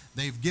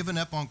 They've given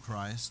up on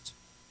Christ.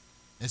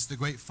 It's the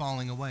great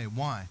falling away.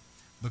 Why?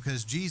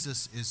 Because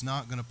Jesus is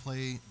not going to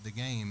play the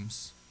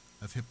games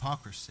of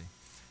hypocrisy.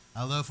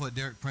 I love what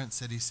Derek Prince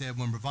said. He said,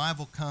 when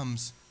revival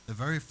comes, the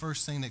very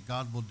first thing that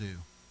God will do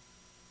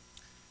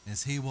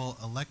is he will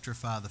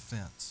electrify the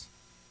fence.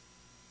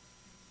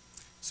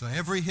 So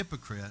every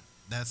hypocrite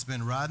that's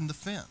been riding the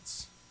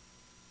fence,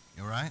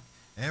 all right?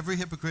 Every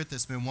hypocrite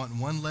that's been wanting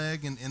one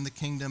leg in the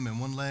kingdom and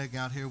one leg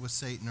out here with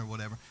Satan or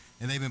whatever,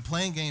 and they've been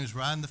playing games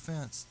riding the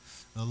fence,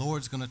 the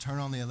Lord's going to turn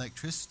on the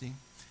electricity.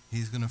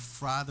 He's going to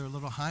fry their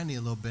little hiney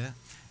a little bit,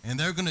 and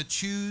they're going to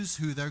choose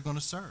who they're going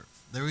to serve.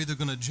 They're either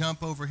going to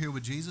jump over here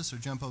with Jesus or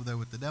jump over there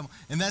with the devil.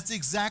 And that's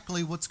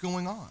exactly what's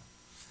going on.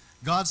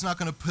 God's not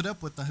going to put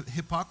up with the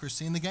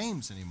hypocrisy in the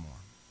games anymore.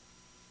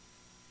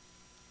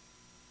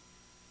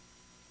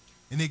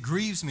 And it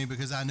grieves me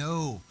because I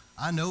know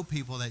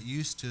people that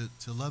used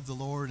to love the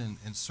Lord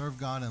and serve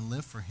God and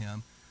live for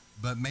him,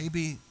 but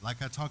maybe,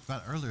 like I talked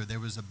about earlier, there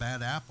was a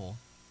bad apple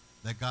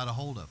that got a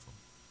hold of them.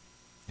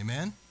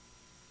 Amen?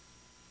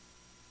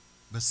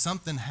 But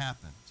something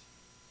happened.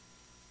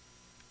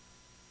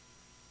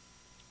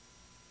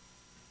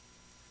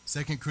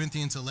 2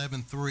 Corinthians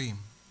 11:3,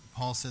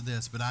 Paul said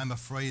this, but I'm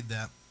afraid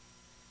that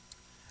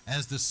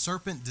as the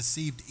serpent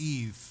deceived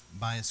Eve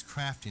by his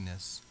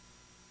craftiness,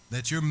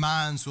 that your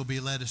minds will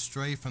be led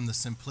astray from the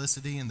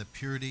simplicity and the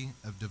purity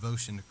of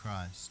devotion to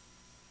Christ.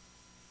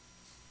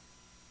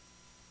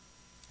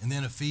 And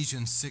then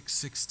Ephesians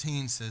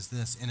 6:16 says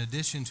this, in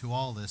addition to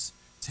all this,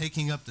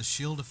 taking up the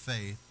shield of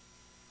faith,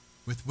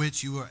 with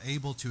which you are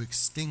able to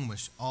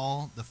extinguish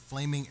all the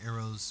flaming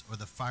arrows or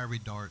the fiery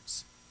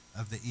darts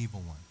of the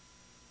evil one.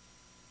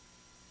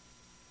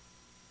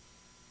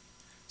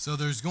 So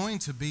there's going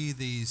to be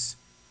these,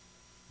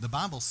 the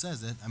Bible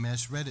says it, I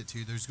just read it to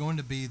you, there's going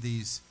to be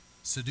these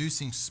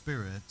seducing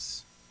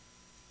spirits,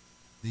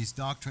 these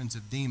doctrines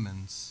of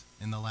demons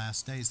in the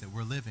last days that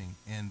we're living,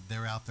 and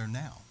they're out there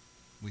now.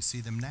 We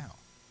see them now.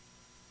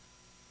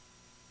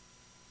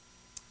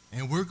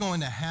 And we're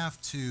going to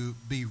have to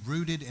be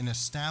rooted and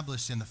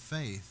established in the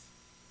faith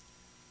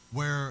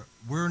where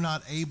we're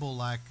not able,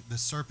 like the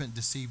serpent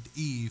deceived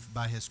Eve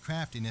by his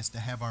craftiness, to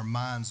have our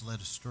minds led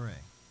astray.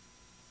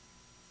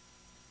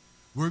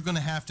 We're going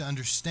to have to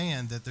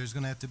understand that there's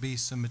going to have to be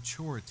some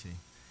maturity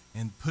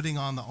in putting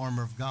on the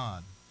armor of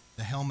God,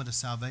 the helmet of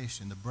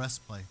salvation, the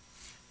breastplate,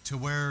 to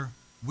where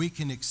we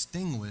can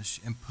extinguish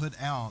and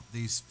put out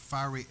these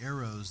fiery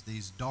arrows,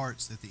 these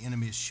darts that the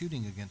enemy is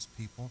shooting against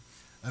people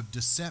of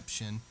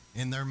deception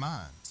in their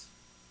minds.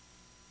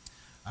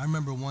 I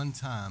remember one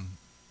time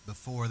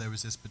before there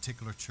was this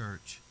particular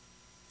church,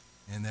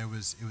 and it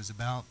was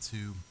about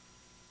to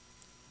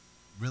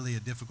really a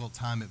difficult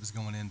time it was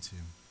going into.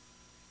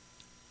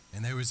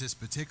 And there was this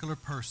particular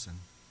person,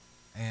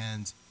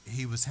 and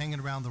he was hanging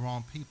around the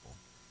wrong people.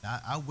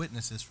 I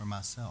witnessed this for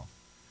myself.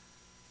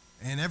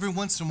 And every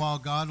once in a while,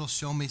 God will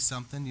show me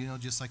something,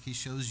 just like he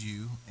shows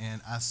you.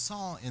 And I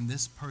saw in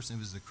this person, it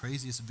was the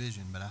craziest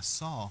vision, but I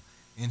saw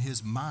in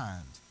his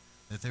mind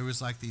that there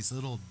was like these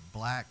little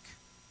black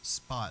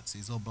spots,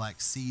 these little black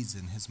seeds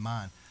in his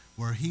mind,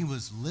 where he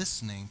was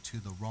listening to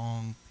the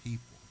wrong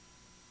people.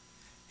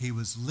 He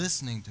was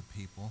listening to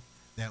people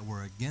that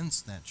were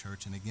against that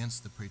church and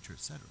against the preacher,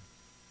 etc.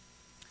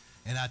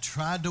 And I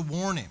tried to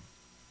warn him.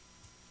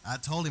 I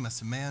told him, I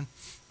said, man,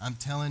 I'm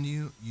telling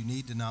you, you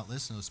need to not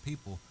listen to those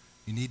people.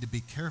 You need to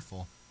be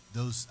careful.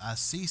 I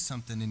see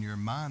something in your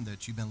mind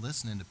that you've been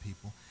listening to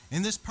people.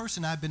 And this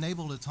person, I've been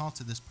able to talk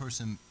to this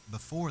person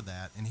before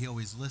that, and he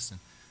always listened.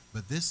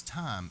 But this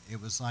time,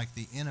 it was like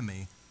the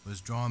enemy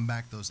was drawing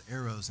back those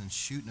arrows and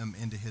shooting them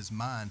into his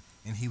mind,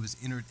 and he was,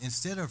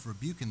 instead of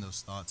rebuking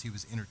those thoughts, he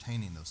was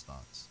entertaining those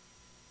thoughts.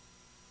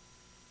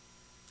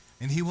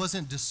 And he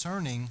wasn't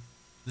discerning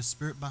the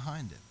spirit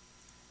behind it.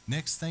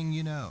 Next thing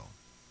you know,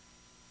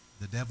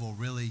 the devil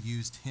really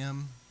used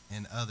him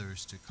and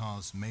others to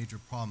cause major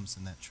problems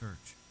in that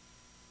church.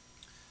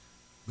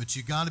 But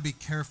you got to be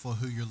careful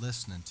who you're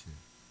listening to.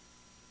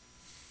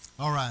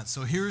 All right,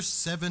 so here's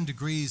 7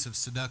 degrees of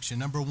seduction.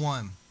 Number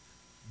 1,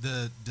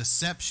 the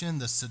deception,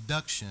 the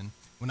seduction.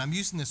 When I'm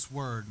using this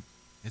word,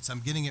 I'm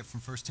getting it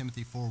from 1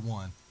 Timothy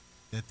 4:1,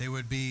 that they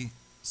would be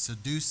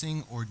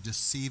seducing or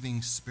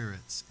deceiving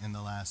spirits in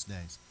the last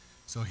days.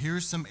 So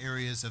here's some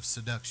areas of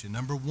seduction.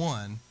 Number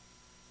 1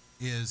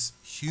 is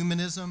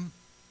humanism,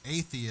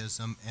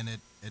 atheism, and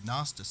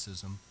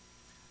agnosticism.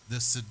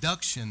 The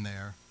seduction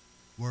there,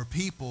 where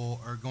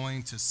people are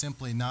going to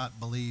simply not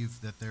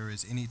believe that there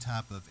is any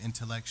type of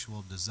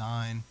intellectual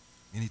design,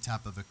 any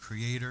type of a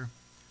creator.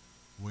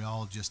 We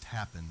all just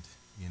happened,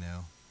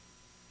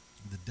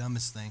 The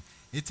dumbest thing.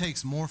 It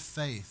takes more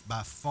faith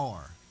by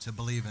far to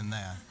believe in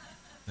that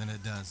than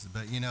it does.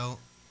 But,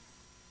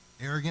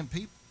 arrogant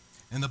people.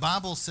 And the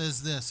Bible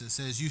says this. It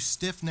says, you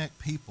stiff-necked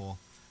people,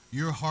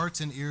 your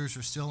hearts and ears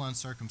are still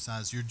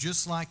uncircumcised. You're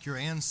just like your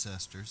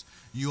ancestors.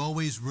 You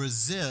always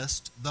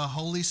resist the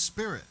Holy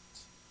Spirit.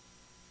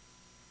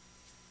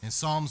 And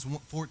Psalms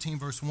 14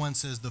 verse 1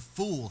 says, the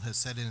fool has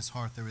said in his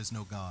heart, there is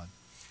no God.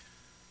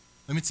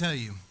 Let me tell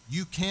you,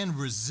 you can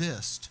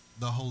resist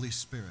the Holy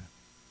Spirit.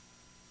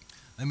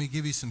 Let me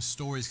give you some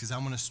stories because I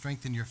want to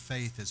strengthen your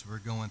faith as we're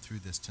going through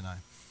this tonight.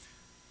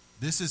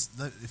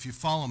 If you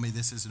follow me,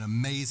 this is an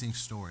amazing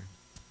story.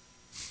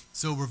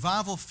 So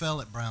revival fell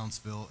at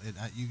Brownsville.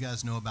 You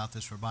guys know about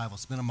this revival.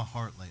 It's been on my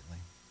heart lately.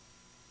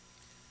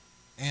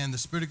 And the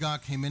Spirit of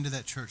God came into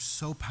that church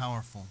so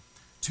powerful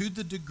to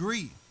the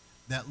degree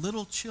that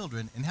little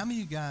children, and how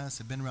many of you guys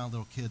have been around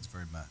little kids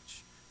very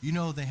much?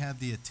 They have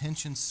the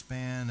attention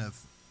span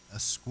of a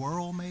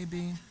squirrel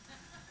maybe,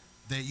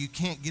 that you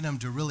can't get them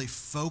to really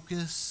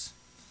focus.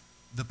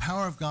 The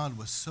power of God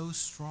was so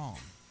strong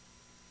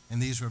in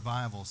these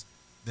revivals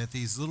that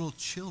these little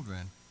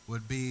children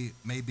would be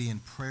maybe in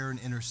prayer and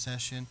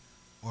intercession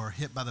or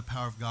hit by the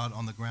power of God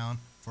on the ground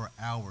for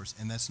hours,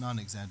 and that's not an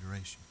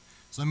exaggeration.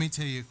 So let me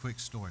tell you a quick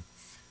story.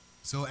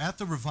 So at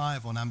the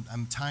revival, and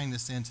I'm tying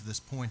this into this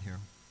point here,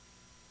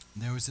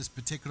 there was this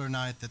particular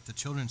night that the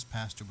children's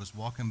pastor was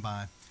walking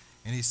by,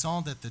 and he saw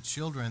that the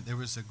children, there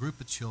was a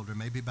group of children,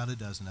 maybe about a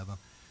dozen of them,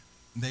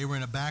 they were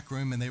in a back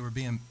room and they were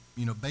being,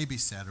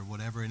 babysat or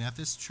whatever. And at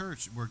this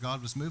church where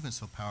God was moving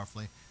so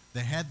powerfully,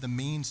 they had the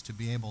means to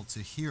be able to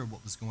hear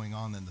what was going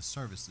on in the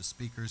service, the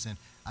speakers. And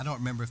I don't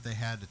remember if they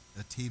had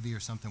a TV or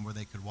something where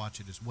they could watch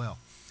it as well.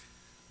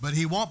 But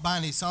he walked by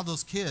and he saw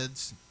those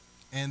kids,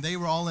 and they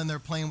were all in there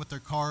playing with their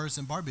cars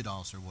and Barbie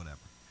dolls or whatever.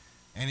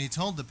 And he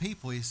told the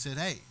people, he said,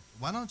 hey,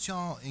 why don't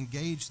y'all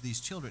engage these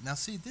children? Now,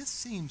 see, this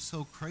seems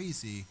so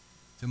crazy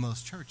to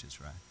most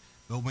churches, right?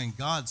 But when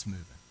God's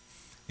moving.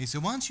 He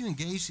said, why don't you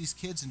engage these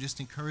kids and just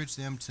encourage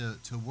them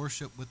to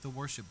worship with the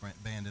worship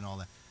band and all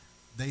that?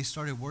 They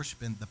started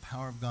worshiping. The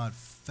power of God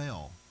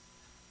fell.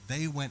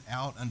 They went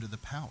out under the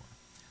power.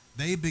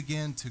 They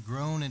began to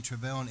groan and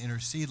travail and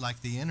intercede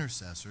like the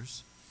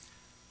intercessors.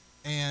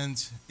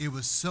 And it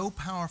was so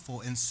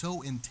powerful and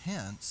so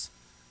intense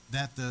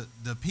that the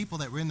people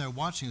that were in there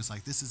watching was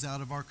like, this is out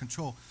of our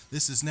control.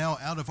 This is now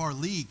out of our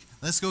league.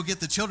 Let's go get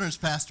the children's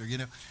pastor, you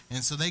know.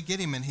 And so they get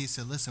him, and he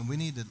said, listen, we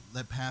need to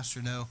let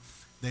Pastor know.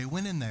 They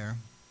went in there.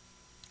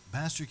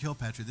 Pastor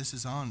Kilpatrick, this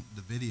is on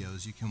the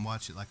videos. You can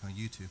watch it like on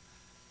YouTube.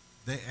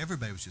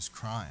 Everybody was just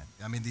crying.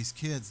 I mean, these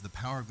kids, the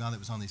power of God that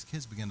was on these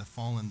kids began to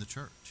fall in the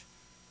church.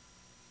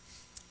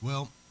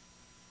 Well,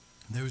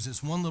 there was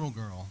this one little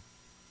girl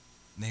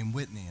named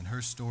Whitney, and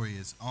her story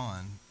is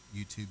on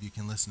YouTube. You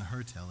can listen to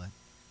her tell it.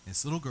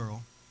 This little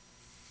girl,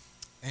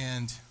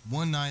 and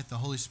one night the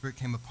Holy Spirit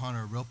came upon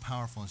her real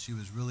powerful, and she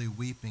was really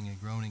weeping and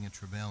groaning and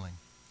travailing.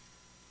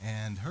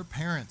 And her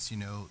parents, you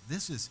know,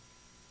 this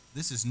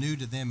is new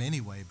to them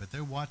anyway, but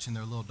they're watching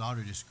their little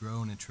daughter just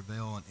groan and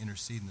travail and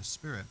intercede in the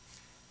Spirit.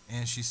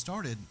 And she's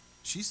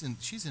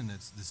in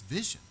this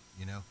vision,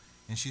 you know,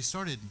 and she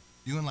started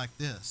doing like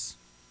this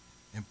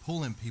and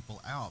pulling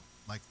people out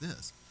like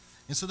this.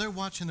 And so they're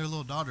watching their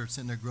little daughter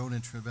sitting there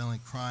groaning, travailing,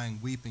 crying,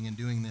 weeping, and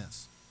doing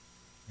this.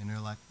 And they're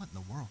like, what in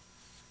the world?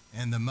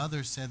 And the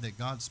mother said that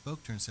God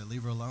spoke to her and said,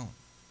 leave her alone.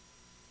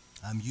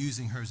 I'm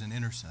using her as an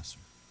intercessor.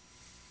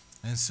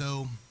 And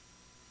so,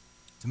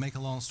 to make a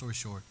long story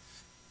short,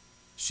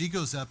 she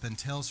goes up and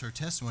tells her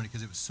testimony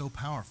because it was so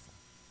powerful.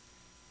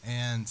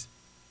 And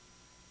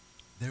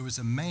there was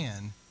a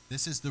man,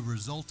 this is the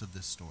result of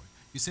this story.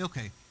 You say,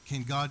 okay,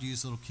 can God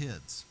use little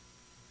kids?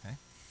 Okay.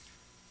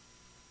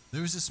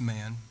 There was this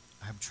man,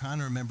 I'm trying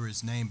to remember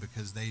his name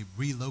because they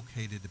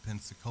relocated to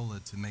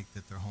Pensacola to make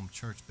that their home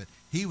church, but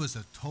he was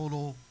a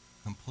total,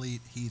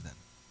 complete heathen.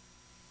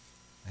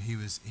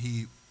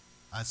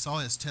 I saw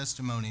his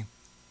testimony.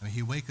 I mean,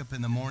 he'd wake up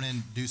in the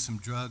morning, do some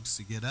drugs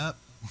to get up,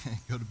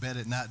 go to bed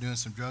at night doing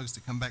some drugs to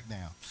come back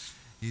down.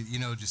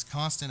 Just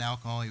constant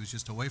alcohol. He was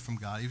just away from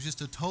God. He was just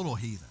a total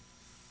heathen.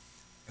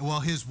 Well,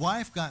 his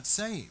wife got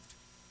saved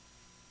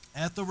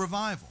at the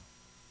revival,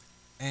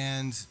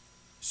 and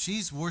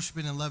she's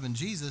worshiping and loving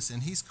Jesus,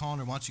 and he's calling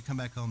her, why don't you come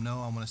back home?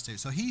 No, I want to stay.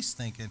 So he's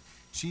thinking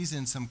she's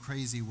in some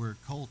crazy weird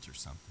cult or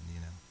something, you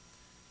know.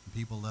 And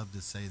people love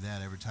to say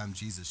that every time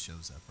Jesus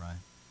shows up, right?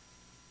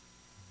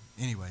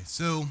 Anyway,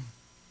 so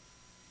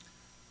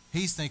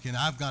he's thinking,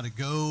 I've got to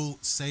go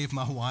save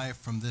my wife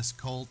from this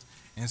cult.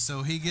 And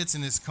so he gets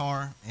in his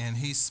car, and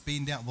he's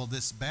speeding down. Well,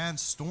 this bad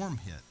storm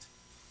hit,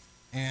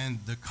 and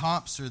the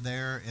cops are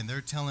there, and they're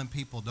telling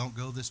people, don't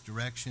go this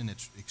direction.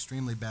 It's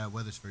extremely bad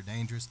weather. It's very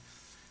dangerous.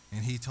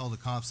 And he told the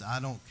cops, I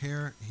don't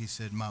care. He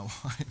said, my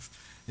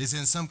wife is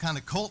in some kind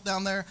of cult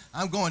down there.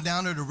 I'm going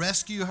down there to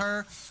rescue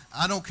her.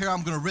 I don't care.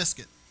 I'm going to risk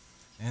it.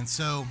 And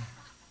so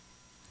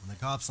the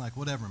cop's like,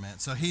 whatever, man.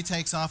 So he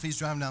takes off. He's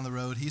driving down the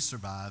road. He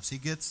survives. He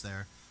gets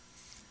there.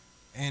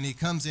 And he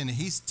comes in, and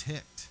he's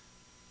ticked.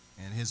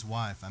 And his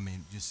wife, I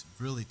mean, just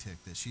really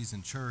ticked that she's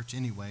in church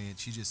anyway. And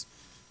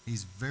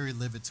he's very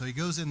livid. So he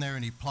goes in there,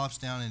 and he plops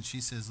down, and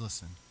she says,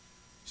 listen.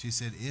 She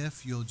said,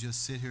 if you'll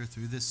just sit here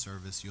through this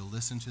service, you'll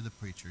listen to the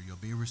preacher, you'll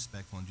be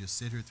respectful, and just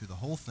sit here through the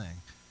whole thing.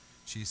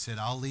 She said,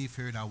 I'll leave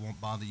here and I won't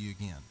bother you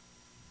again.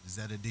 Is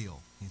that a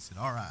deal? He said,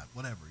 all right,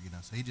 whatever, you know.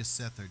 So he just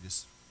sat there,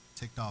 just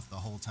ticked off the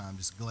whole time,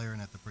 just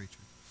glaring at the preacher.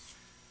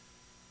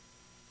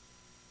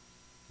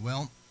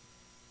 Well,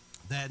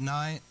 that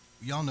night,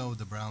 y'all know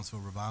the Brownsville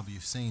Revival.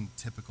 You've seen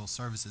typical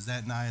services.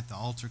 That night, the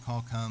altar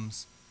call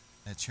comes.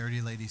 That charity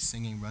lady's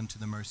singing, Run to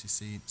the Mercy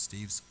Seat.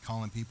 Steve's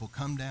calling people,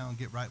 come down,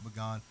 get right with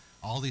God.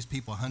 All these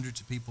people, hundreds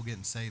of people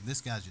getting saved.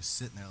 This guy's just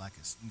sitting there like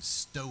a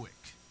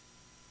stoic.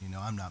 You know,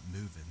 I'm not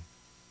moving.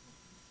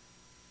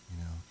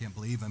 You know, can't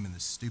believe I'm in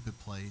this stupid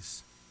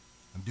place.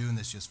 I'm doing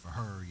this just for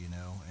her, you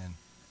know. And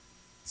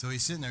so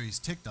he's sitting there, he's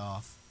ticked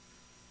off.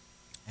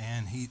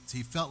 And he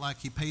felt like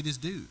he paid his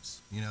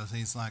dues. You know, so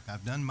he's like,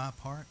 I've done my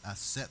part. I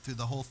sat through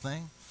the whole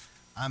thing.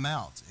 I'm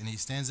out. And he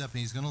stands up and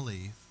he's going to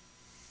leave.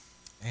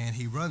 And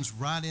he runs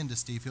right into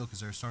Steve Hill because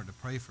they're starting to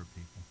pray for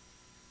people.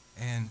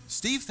 And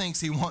Steve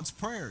thinks he wants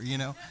prayer, you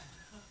know.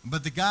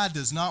 But the guy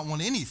does not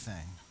want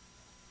anything.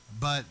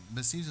 But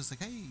Steve's just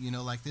like, hey, you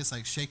know, like this,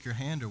 like shake your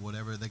hand or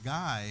whatever. The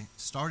guy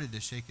started to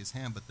shake his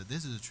hand, but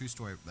this is a true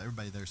story.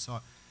 Everybody there saw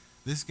it.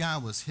 This guy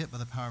was hit by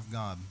the power of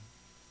God.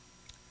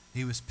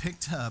 He was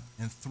picked up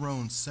and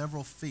thrown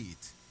several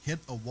feet, hit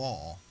a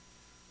wall,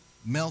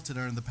 melted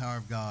under the power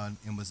of God,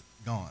 and was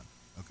gone,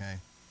 okay?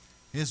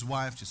 His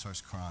wife just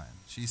starts crying.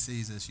 She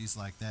sees this. She's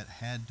like, that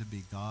had to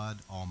be God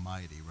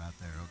Almighty right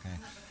there,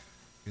 okay?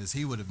 Because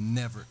he would have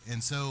never.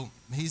 And so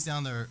he's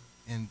down there,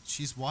 and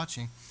she's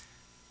watching.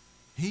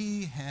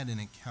 He had an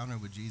encounter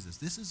with Jesus.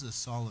 This is a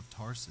Saul of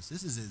Tarsus.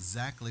 This is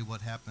exactly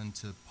what happened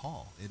to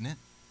Paul, isn't it?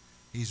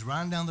 He's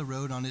riding down the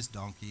road on his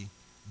donkey,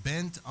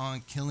 bent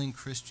on killing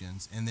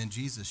Christians, and then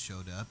Jesus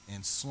showed up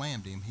and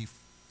slammed him. He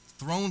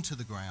thrown to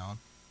the ground,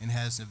 and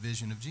has a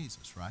vision of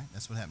Jesus, right?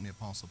 That's what happened to the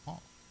Apostle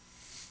Paul.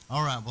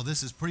 All right, well,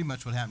 this is pretty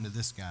much what happened to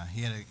this guy.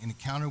 He had an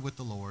encounter with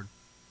the Lord.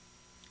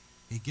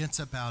 He gets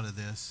up out of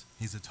this.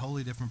 He's a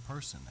totally different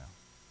person now.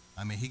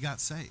 I mean, he got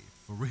saved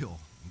for real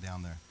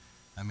down there.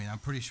 I mean, I'm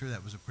pretty sure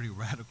that was a pretty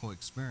radical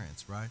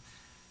experience, right?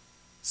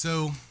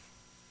 So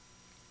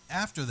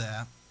after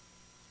that,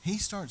 he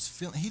starts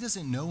feeling, he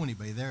doesn't know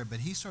anybody there, but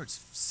he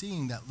starts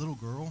seeing that little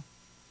girl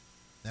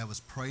that was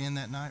praying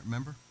that night,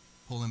 remember?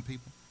 Pulling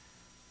people.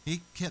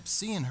 He kept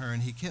seeing her,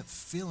 and he kept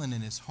feeling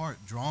in his heart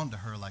drawn to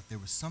her like there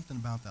was something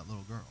about that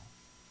little girl.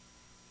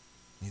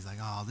 And he's like,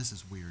 oh, this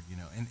is weird, you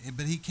know.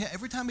 But he can't,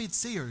 every time he'd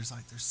see her, it's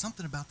like, there's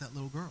something about that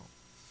little girl.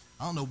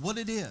 I don't know what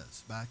it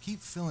is, but I keep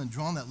feeling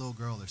drawn to that little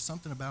girl. There's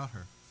something about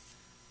her.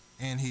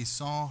 And he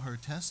saw her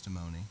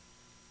testimony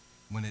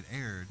when it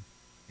aired,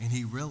 and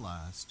he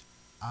realized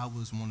I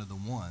was one of the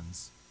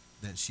ones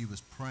that she was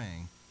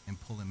praying and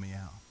pulling me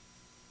out.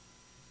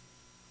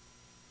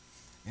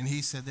 And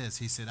he said this,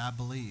 he said, I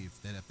believe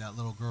that if that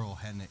little girl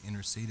hadn't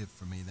interceded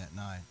for me that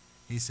night,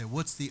 he said,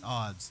 what's the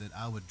odds that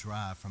I would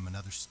drive from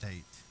another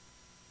state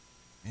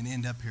and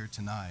end up here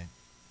tonight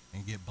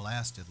and get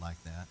blasted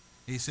like that?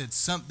 He said,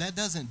 that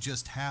doesn't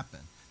just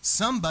happen.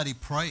 Somebody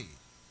prayed.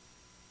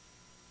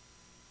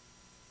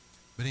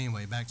 But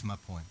anyway, back to my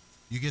point.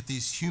 You get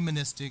these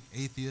humanistic,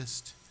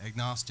 atheist,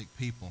 agnostic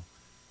people.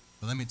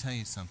 But let me tell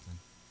you something.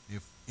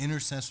 If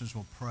intercessors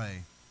will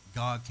pray,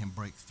 God can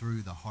break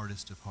through the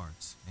hardest of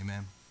hearts.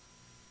 Amen?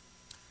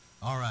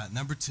 All right,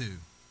 number 2,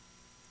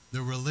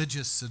 the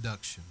religious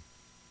seduction.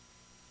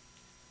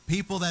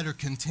 People that are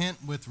content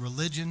with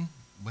religion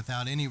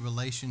without any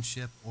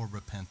relationship or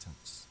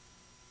repentance.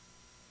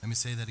 Let me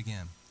say that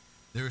again.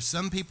 There are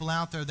some people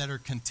out there that are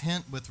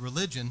content with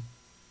religion,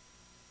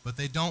 but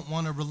they don't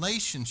want a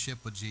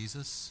relationship with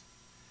Jesus,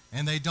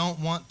 and they don't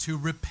want to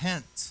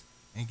repent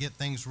and get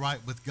things right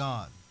with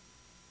God.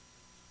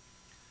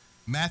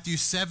 Matthew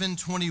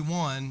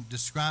 7:21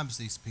 describes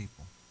these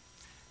people.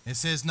 It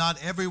says,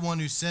 not everyone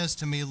who says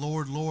to me,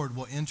 Lord, Lord,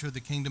 will enter the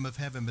kingdom of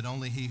heaven, but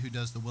only he who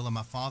does the will of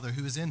my Father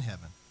who is in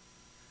heaven.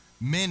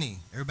 Many,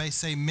 everybody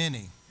say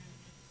many,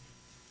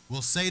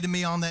 will say to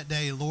me on that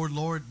day, Lord,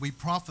 Lord, we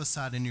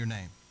prophesied in your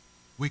name.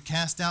 We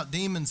cast out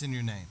demons in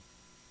your name.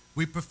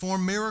 We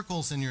performed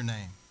miracles in your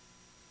name.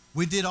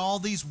 We did all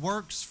these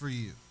works for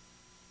you.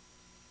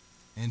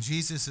 And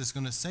Jesus is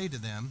going to say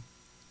to them,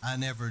 I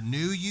never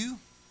knew you.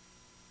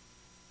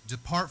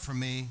 Depart from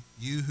me,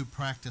 you who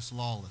practice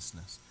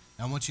lawlessness.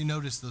 Now, I want you to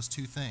notice those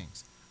two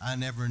things. I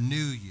never knew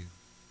you.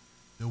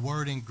 The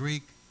word in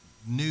Greek,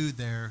 knew,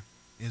 there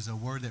is a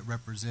word that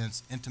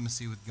represents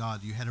intimacy with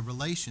God. You had a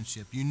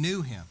relationship. You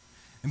knew him.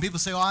 And people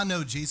say, oh, I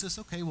know Jesus.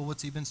 Okay, well,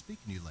 what's he been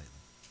speaking to you lately?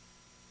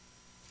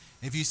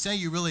 If you say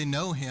you really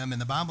know him,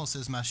 and the Bible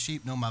says, my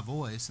sheep know my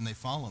voice, and they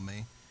follow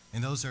me,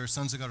 and those that are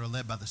sons of God are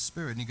led by the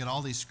Spirit, and you got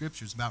all these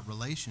scriptures about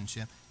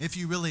relationship. If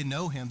you really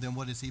know him, then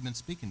what has he been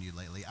speaking to you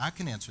lately? I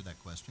can answer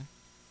that question.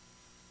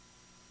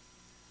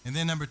 And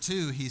then number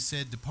 2, he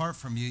said, depart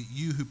from you,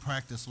 you who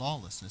practice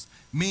lawlessness,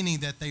 meaning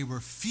that they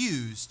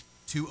refused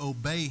to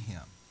obey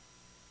him.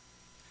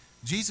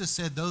 Jesus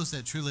said, those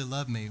that truly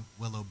love me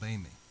will obey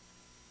me.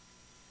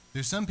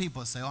 There's some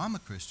people that say, oh, I'm a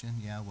Christian.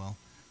 Yeah, well,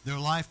 their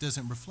life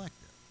doesn't reflect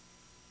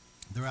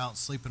it. They're out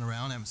sleeping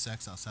around, having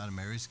sex outside of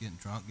marriage, getting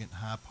drunk, getting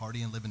high,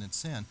 partying, living in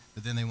sin,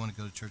 but then they want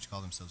to go to church,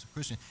 call themselves a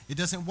Christian. It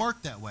doesn't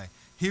work that way.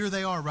 Here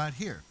they are right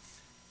here.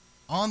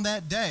 On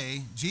that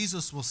day,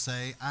 Jesus will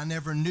say, I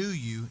never knew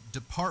you.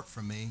 Depart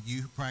from me,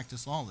 you who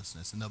practice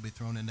lawlessness, and they'll be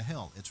thrown into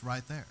hell. It's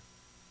right there.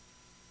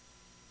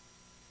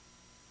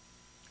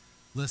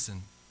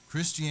 Listen,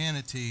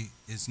 Christianity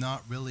is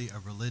not really a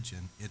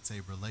religion. It's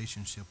a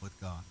relationship with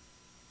God.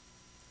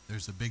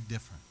 There's a big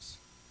difference.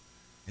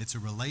 It's a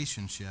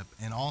relationship,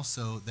 and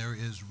also there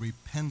is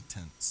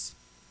repentance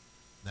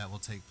that will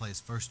take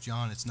place. 1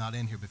 John, it's not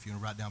in here, but if you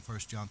want to write down 1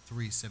 John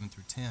 3, 7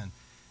 through 10,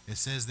 it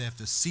says that if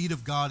the seed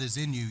of God is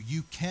in you,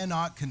 you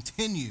cannot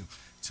continue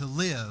to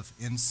live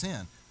in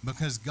sin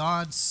because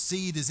God's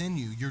seed is in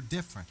you. You're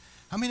different.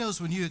 How many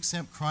knows when you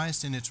accept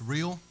Christ and it's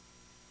real?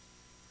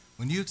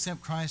 When you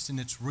accept Christ and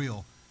it's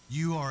real,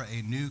 you are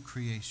a new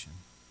creation.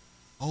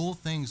 Old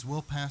things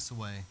will pass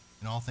away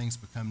and all things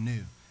become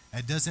new.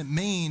 It doesn't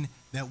mean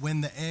that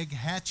when the egg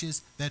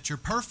hatches that you're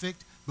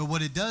perfect, but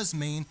what it does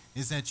mean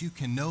is that you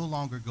can no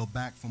longer go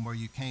back from where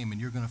you came,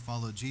 and you're going to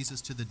follow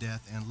Jesus to the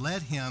death and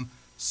let him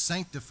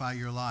sanctify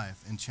your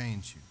life and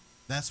change you.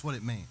 That's what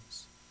it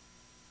means.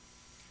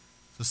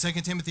 So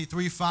 2 Timothy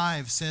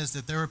 3:5 says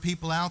that there are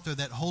people out there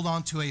that hold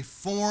on to a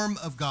form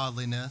of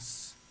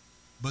godliness,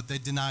 but they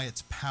deny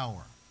its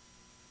power.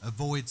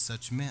 Avoid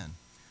such men.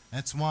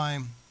 That's why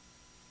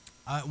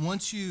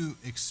once you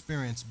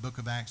experience Book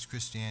of Acts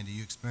Christianity,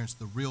 you experience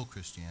the real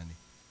Christianity.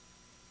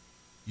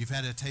 You've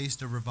had a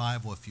taste of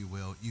revival, if you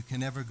will. You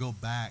can never go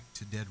back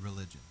to dead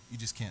religion. You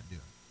just can't do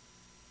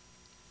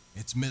it.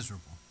 It's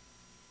miserable.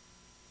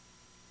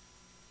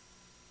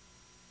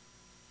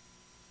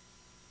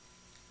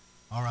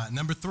 All right,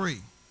 number 3,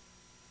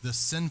 the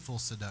sinful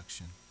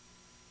seduction.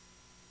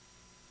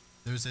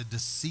 There's a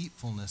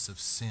deceitfulness of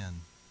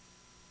sin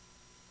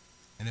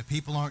And if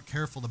people aren't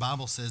careful, the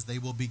Bible says they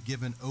will be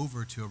given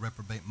over to a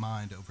reprobate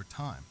mind over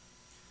time.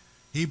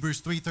 Hebrews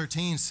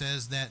 3:13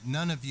 says that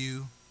none of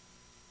you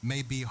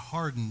may be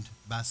hardened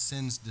by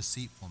sin's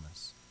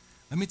deceitfulness.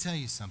 Let me tell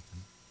you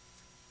something.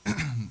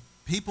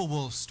 People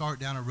will start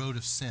down a road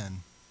of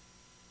sin,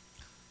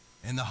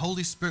 and the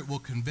Holy Spirit will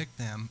convict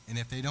them, and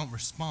if they don't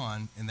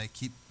respond and they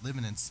keep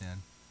living in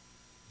sin,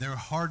 they're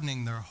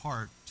hardening their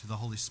heart to the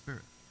Holy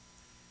Spirit.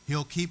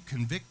 He'll keep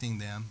convicting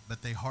them,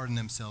 but they harden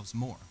themselves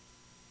more.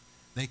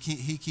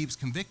 He keeps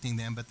convicting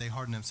them, but they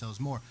harden themselves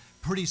more.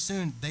 Pretty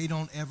soon, they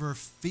don't ever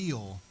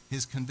feel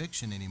his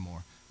conviction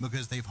anymore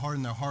because they've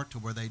hardened their heart to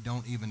where they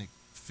don't even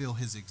feel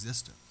his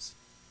existence.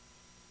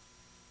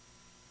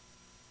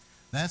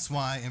 That's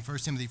why in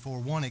 1 Timothy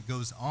 4:1 it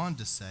goes on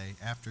to say,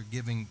 after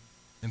giving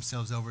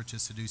themselves over to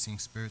seducing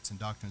spirits and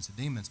doctrines of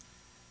demons,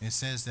 it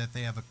says that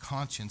they have a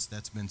conscience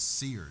that's been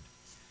seared.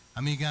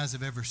 How many of you guys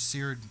have ever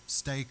seared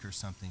steak or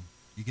something?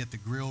 You get the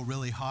grill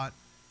really hot,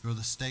 throw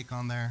the steak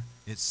on there,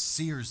 it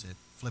sears it,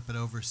 flip it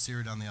over,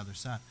 sear it on the other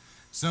side.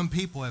 Some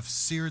people have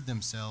seared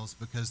themselves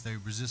because they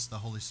resist the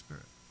Holy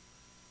Spirit.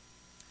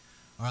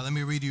 All right, let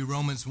me read you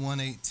Romans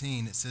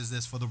 1:18. It says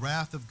this, "For the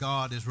wrath of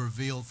God is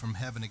revealed from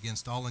heaven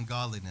against all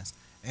ungodliness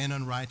and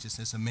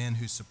unrighteousness of men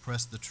who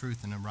suppress the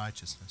truth in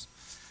unrighteousness.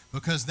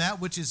 Because that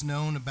which is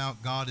known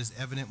about God is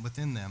evident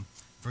within them,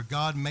 for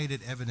God made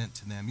it evident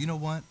to them." You know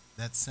what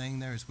that's saying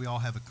there is we all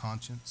have a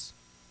conscience.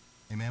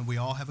 Amen. We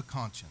all have a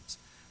conscience.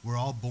 We're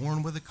all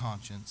born with a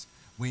conscience.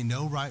 We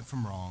know right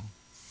from wrong.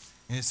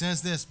 And it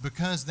says this,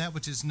 because that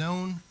which is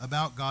known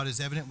about God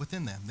is evident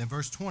within them. Then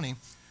verse 20,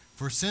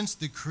 "For since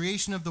the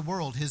creation of the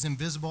world, his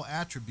invisible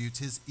attributes,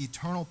 his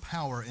eternal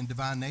power and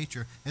divine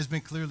nature has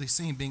been clearly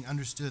seen, being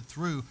understood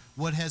through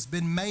what has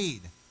been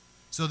made,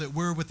 so that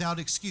we're without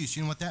excuse."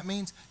 You know what that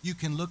means? You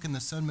can look in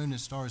the sun, moon,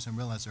 and stars and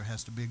realize there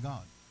has to be a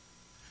God.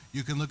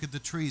 You can look at the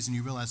trees and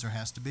you realize there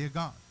has to be a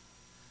God.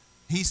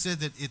 He said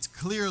that it's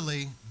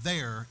clearly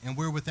there and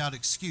we're without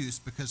excuse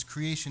because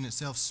creation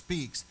itself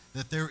speaks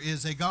that there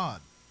is a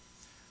God.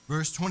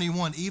 Verse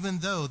 21, "Even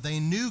though they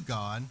knew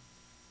God,"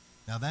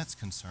 now that's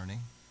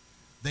concerning,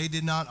 "they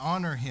did not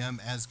honor him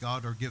as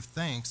God or give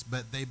thanks,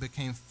 but they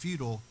became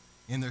futile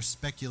in their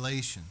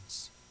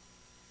speculations,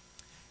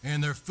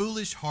 and their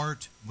foolish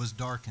heart was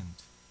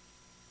darkened.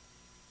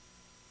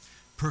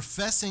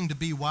 Professing to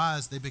be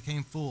wise, they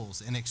became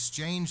fools and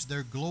exchanged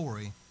their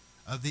glory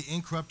of the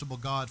incorruptible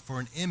God for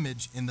an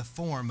image in the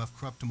form of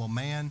corruptible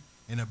man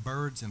and of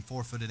birds and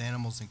four-footed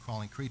animals and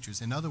crawling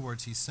creatures." In other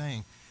words, he's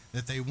saying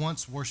that they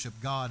once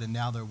worshiped God and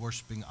now they're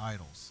worshiping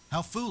idols.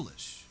 How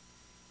foolish.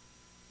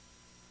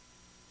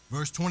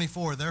 Verse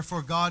 24,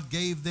 "Therefore God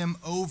gave them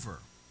over."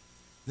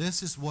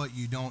 This is what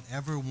you don't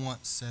ever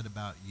want said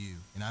about you,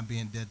 and I'm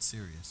being dead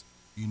serious.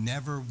 You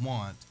never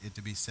want it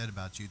to be said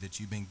about you that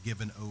you've been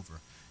given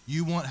over.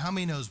 You want, how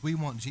many knows we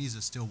want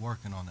Jesus still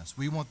working on us?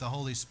 We want the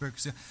Holy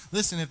Spirit.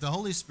 Listen, if the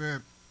Holy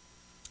Spirit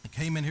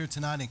came in here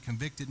tonight and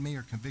convicted me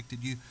or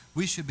convicted you,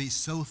 we should be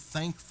so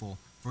thankful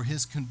for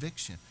his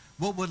conviction.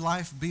 What would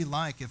life be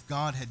like if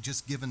God had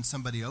just given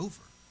somebody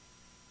over?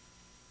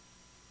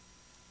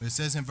 It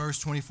says in verse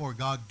 24,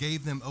 "God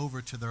gave them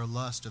over to their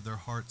lust of their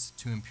hearts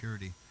to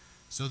impurity,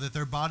 so that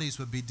their bodies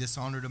would be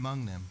dishonored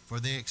among them. For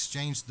they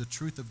exchanged the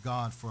truth of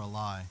God for a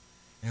lie,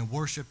 and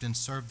worshipped and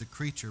served the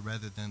creature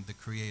rather than the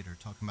Creator,"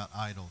 talking about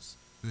idols,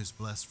 "who is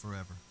blessed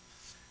forever.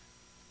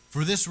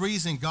 For this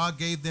reason God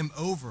gave them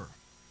over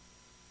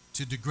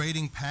to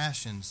degrading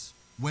passions,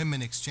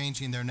 women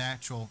exchanging their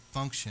natural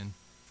function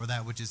for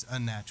that which is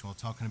unnatural,"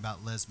 talking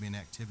about lesbian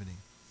activity.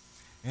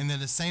 "And in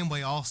the same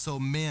way also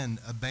men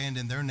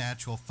abandoned their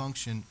natural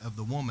function of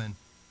the woman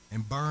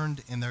and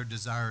burned in their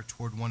desire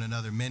toward one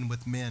another, men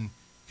with men,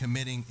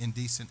 committing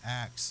indecent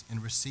acts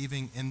and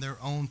receiving in their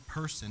own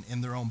person,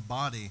 in their own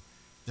body,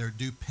 their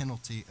due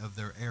penalty of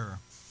their error."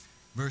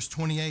 Verse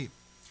 28,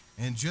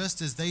 "And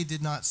just as they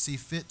did not see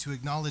fit to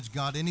acknowledge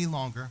God any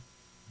longer,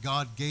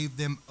 God gave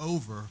them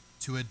over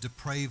to a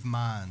depraved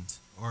mind,"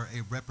 or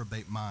a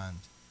reprobate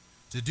mind,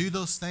 "to do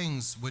those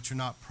things which are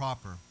not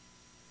proper,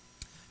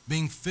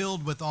 being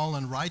filled with all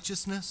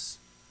unrighteousness,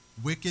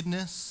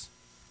 wickedness,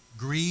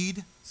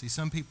 greed." See,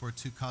 some people are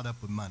too caught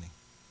up with money.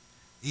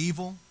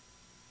 "Evil,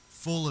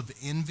 full of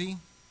envy,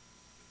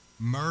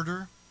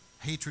 murder,"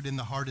 hatred in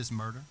the heart is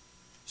murder,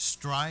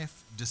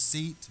 "strife,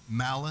 deceit,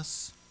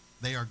 malice.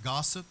 They are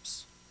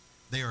gossips.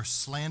 They are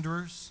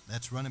slanderers,"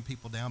 that's running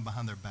people down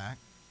behind their back,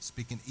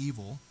 speaking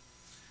evil,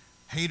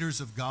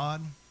 "haters of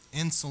God,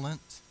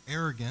 insolent,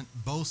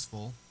 arrogant,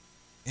 boastful,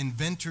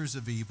 inventors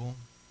of evil,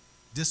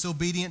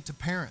 disobedient to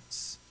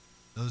parents."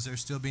 Those that are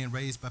still being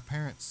raised by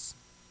parents,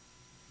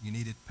 you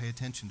need to pay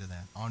attention to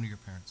that. Honor your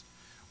parents.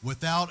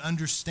 "Without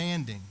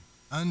understanding,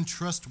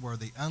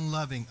 untrustworthy,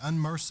 unloving,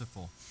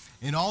 unmerciful.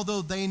 And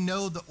although they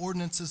know the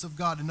ordinances of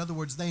God," in other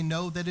words, they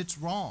know that it's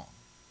wrong,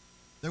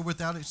 they're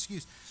without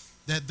excuse,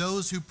 "that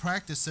those who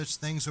practice such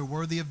things are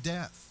worthy of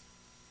death.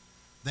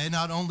 They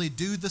not only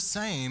do the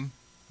same,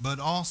 but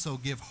also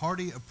give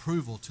hearty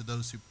approval to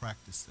those who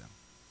practice them."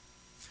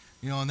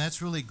 And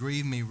that's really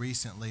grieved me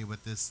recently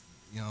with this,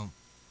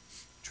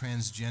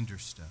 transgender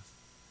stuff,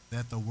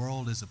 that the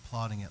world is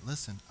applauding it.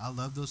 Listen, I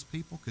love those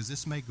people because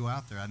this may go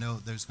out there. I know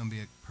there's going to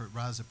be a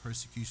rise of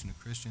persecution of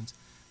Christians.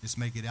 This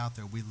may get out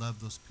there. We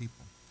love those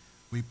people.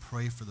 We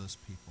pray for those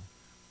people.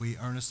 We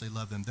earnestly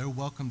love them. They're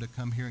welcome to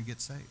come here and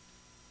get saved.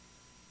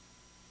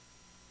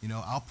 You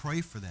know, I'll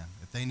pray for them.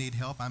 If they need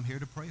help, I'm here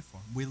to pray for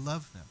them. We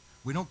love them.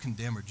 We don't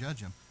condemn or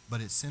judge them,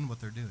 but it's sin what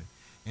they're doing.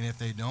 And if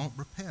they don't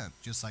repent,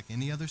 just like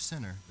any other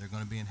sinner, they're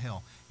going to be in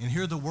hell. And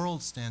here the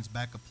world stands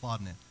back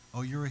applauding it.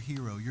 Oh, you're a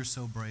hero. You're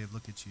so brave.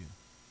 Look at you.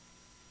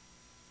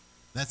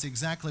 That's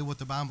exactly what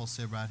the Bible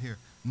said right here.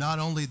 Not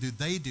only do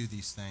they do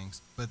these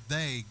things, but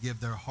they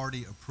give their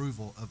hearty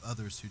approval of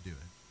others who do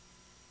it.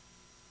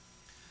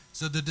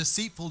 So the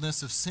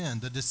deceitfulness of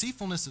sin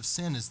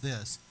is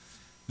this,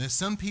 that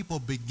some people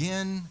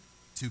begin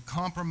to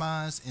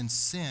compromise in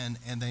sin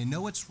and they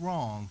know it's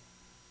wrong,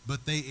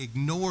 but they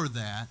ignore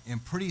that,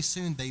 and pretty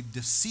soon they've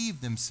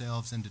deceived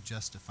themselves into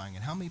justifying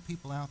it. How many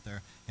people out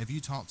there have you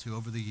talked to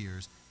over the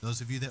years, those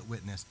of you that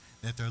witness,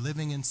 that they're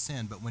living in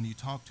sin, but when you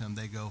talk to them,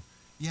 they go,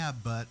 yeah,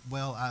 but,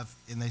 well,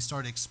 and they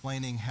start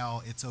explaining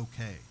how it's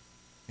okay.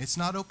 It's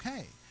not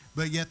okay,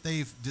 but yet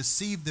they've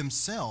deceived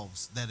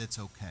themselves that it's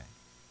okay.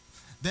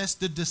 That's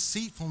the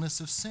deceitfulness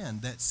of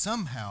sin, that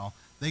somehow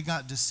they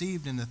got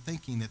deceived into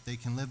thinking that they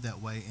can live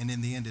that way, and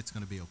in the end it's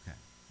going to be okay.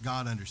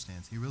 God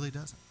understands. He really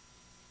doesn't.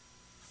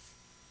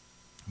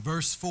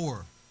 Verse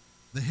 4,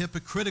 the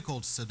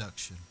hypocritical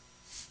seduction,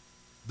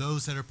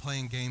 those that are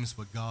playing games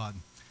with God.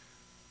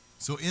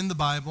 So in the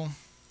Bible,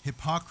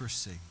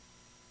 hypocrisy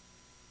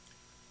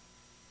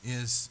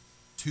is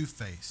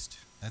two-faced.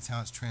 That's how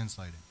it's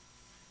translated.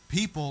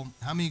 People,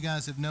 how many of you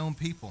guys have known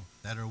people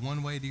that are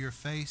one way to your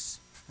face,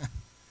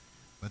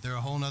 but they're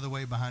a whole other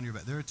way behind your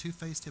back? They're a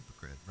two-faced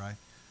hypocrite, right?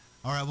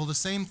 All right, well, the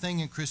same thing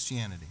in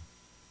Christianity.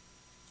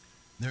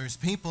 There's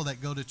people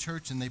that go to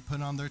church and they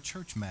put on their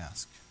church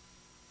mask.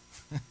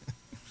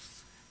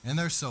 And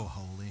they're so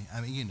holy.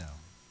 I mean, you know,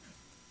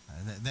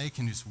 they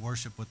can just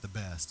worship with the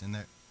best.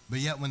 But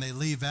yet when they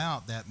leave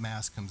out, that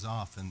mask comes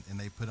off and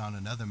they put on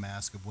another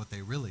mask of what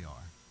they really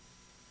are.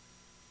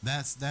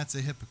 That's a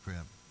hypocrite.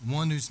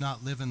 One who's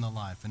not living the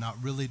life and not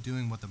really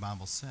doing what the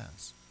Bible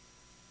says.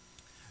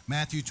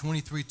 Matthew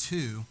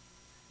 23:2,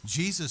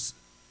 Jesus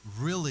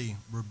really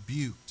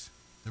rebuked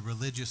the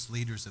religious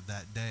leaders of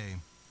that day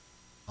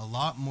a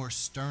lot more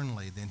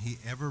sternly than he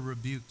ever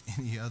rebuked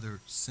any other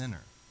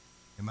sinner.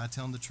 Am I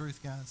telling the truth,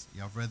 guys?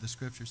 Y'all have read the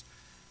scriptures?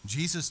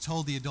 Jesus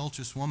told the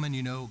adulterous woman,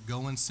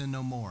 go and sin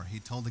no more. He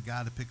told the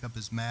guy to pick up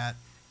his mat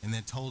and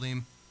then told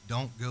him,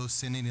 don't go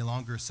sin any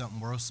longer.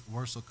 Something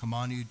worse will come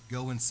on you.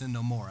 Go and sin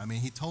no more. I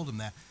mean, he told him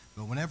that.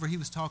 But whenever he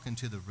was talking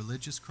to the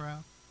religious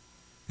crowd,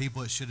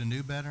 people that should have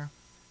knew better,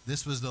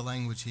 this was the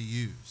language he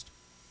used.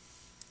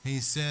 He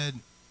said,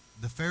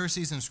 the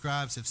Pharisees and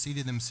scribes have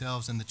seated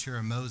themselves in the chair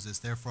of Moses.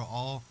 Therefore,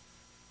 all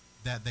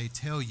that they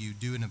tell you,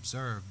 do and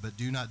observe, but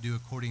do not do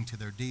according to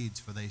their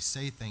deeds, for they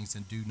say things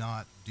and do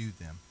not do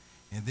them.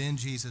 And then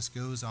Jesus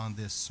goes on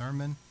this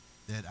sermon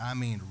that,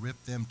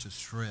 ripped them to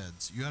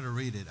shreds. You got to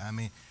read it.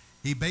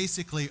 He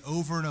basically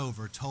over and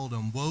over told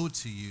them, woe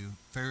to you,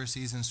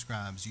 Pharisees and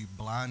scribes, you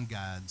blind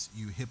guides,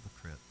 you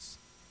hypocrites.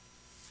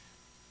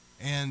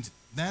 And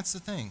that's the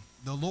thing.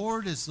 The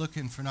Lord is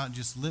looking for not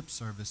just lip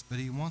service, but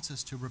he wants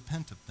us to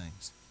repent of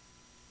things.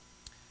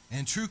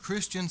 And true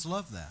Christians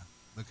love that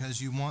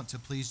because you want to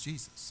please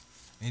Jesus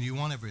and you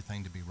want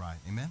everything to be right.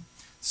 Amen?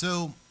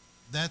 So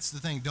that's the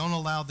thing. Don't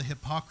allow the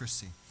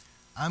hypocrisy.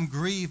 I'm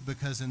grieved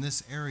because in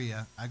this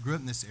area, I grew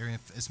up in this area.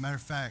 As a matter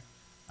of fact,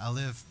 I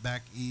live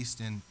back east,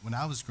 and when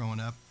I was growing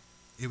up,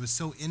 it was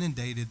so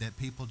inundated that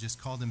people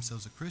just called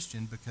themselves a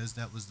Christian because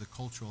that was the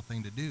cultural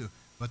thing to do,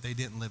 but they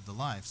didn't live the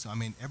life. So,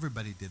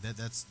 everybody did that.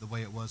 That's the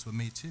way it was with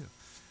me, too.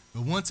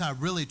 But once I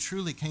really,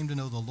 truly came to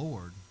know the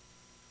Lord,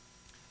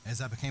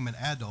 as I became an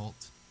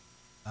adult,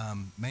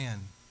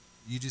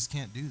 you just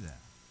can't do that.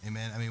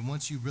 Amen?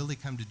 Once you really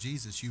come to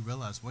Jesus, you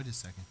realize, wait a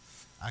second,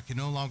 I can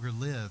no longer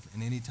live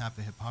in any type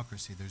of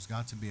hypocrisy. There's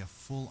got to be a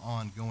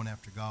full-on going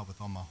after God with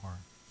all my heart.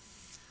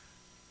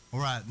 All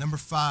right, number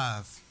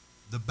 5,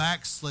 the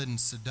backslidden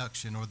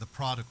seduction or the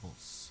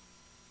prodigals.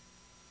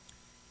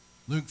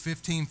 Luke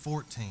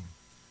 15:14.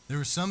 There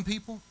are some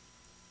people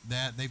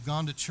that they've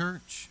gone to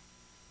church,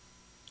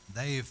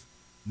 they've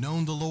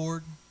known the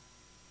Lord,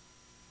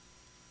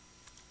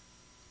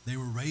 they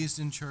were raised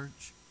in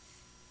church,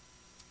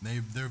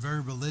 they're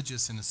very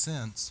religious in a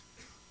sense,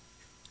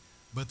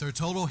 but they're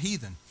total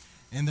heathen,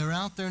 and they're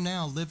out there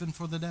now living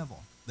for the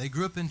devil. They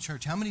grew up in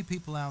church. How many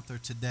people out there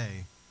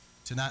today,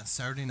 tonight,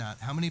 Saturday night,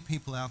 how many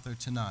people out there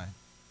tonight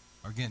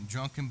are getting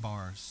drunk in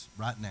bars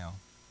right now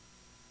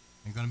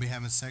and going to be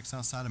having sex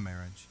outside of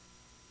marriage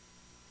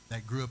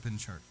that grew up in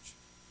church?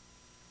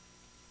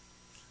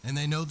 And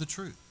they know the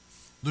truth.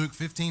 Luke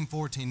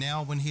 15:14,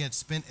 now when he had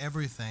spent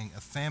everything,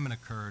 a famine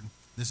occurred.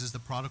 This is the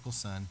prodigal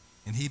son,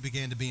 and he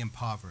began to be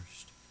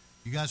impoverished.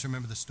 You guys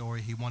remember the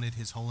story? He wanted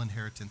his whole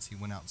inheritance. He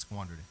went out and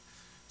squandered it.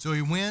 So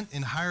he went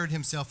and hired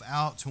himself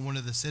out to one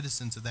of the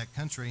citizens of that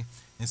country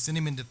and sent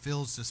him into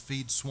fields to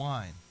feed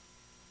swine.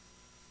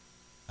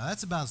 Now,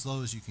 that's about as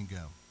low as you can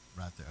go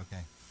right there,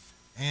 okay?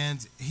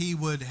 And he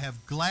would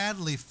have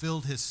gladly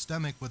filled his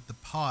stomach with the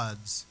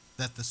pods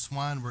that the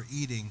swine were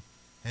eating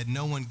had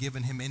no one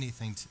given him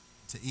anything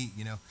to eat,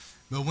 you know.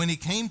 But when he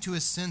came to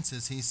his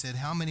senses, he said,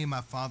 how many of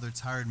my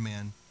father's hired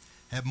men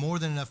have more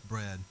than enough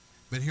bread,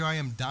 but here I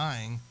am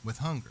dying with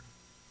hunger.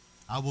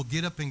 I will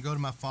get up and go to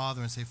my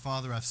father and say,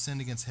 Father, I've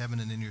sinned against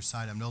heaven and in your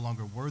sight. I'm no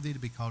longer worthy to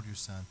be called your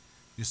son.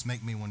 Just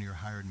make me one of your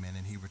hired men.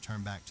 And he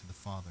returned back to the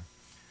father.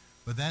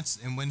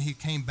 And when he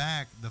came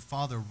back, the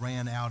father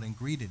ran out and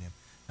greeted him.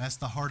 That's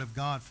the heart of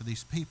God for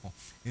these people,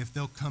 if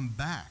they'll come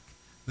back.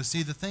 But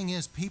see, the thing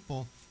is,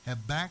 people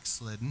have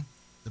backslidden.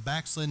 The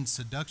backslidden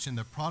seduction,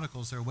 they're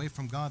prodigals, they're away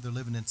from God, they're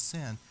living in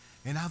sin.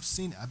 And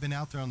I've been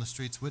out there on the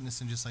streets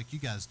witnessing just like you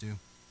guys do.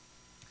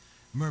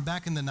 Remember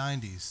back in the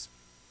 90s,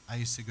 I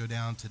used to go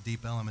down to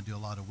Deep Ellum and do a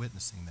lot of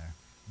witnessing there.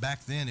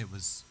 Back then there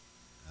was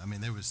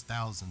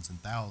thousands and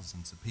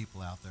thousands of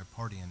people out there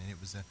partying, and it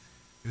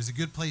was a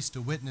good place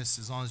to witness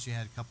as long as you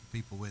had a couple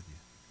people with you.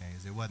 Okay,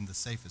 'cause it wasn't the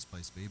safest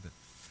place to be, but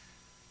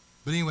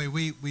anyway,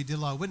 we did a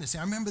lot of witnessing.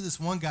 I remember this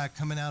one guy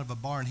coming out of a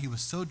bar, and he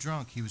was so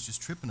drunk he was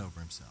just tripping over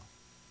himself.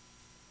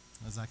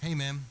 I was like, hey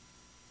man,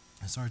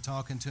 I started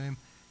talking to him,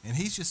 and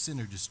he's just sitting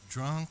there just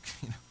drunk,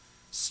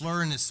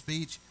 slurring his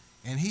speech,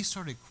 and he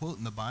started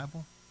quoting the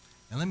Bible.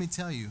 And let me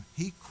tell you,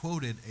 he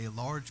quoted a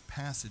large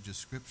passage of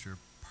Scripture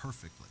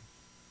perfectly.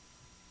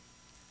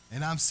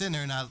 And I'm sitting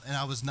there, and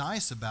I was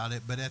nice about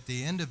it, but at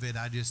the end of it,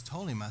 I just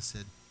told him, I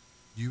said,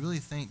 do you really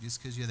think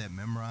just because you have that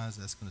memorized,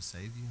 that's going to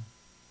save you?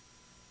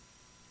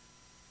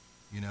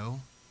 You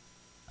know?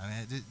 I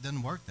mean, it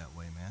doesn't work that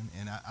way, man.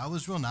 And I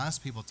was real nice.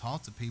 People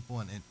talk to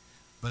people,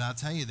 but I'll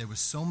tell you, there were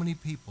so many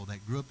people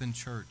that grew up in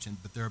church,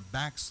 but they're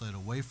backslid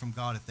away from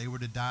God. If they were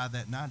to die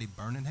that night, he'd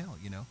burn in hell,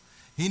 you know.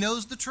 He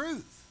knows the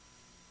truth.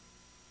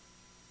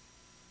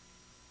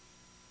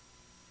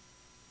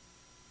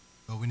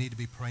 But we need to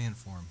be praying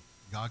for him.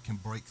 God can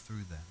break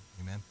through that.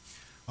 Amen.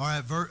 All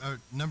right,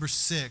 number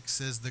 6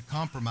 says the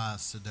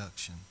compromise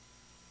seduction.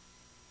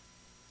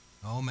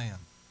 Oh, man.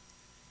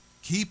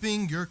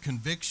 Keeping your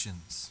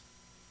convictions.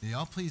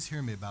 Y'all please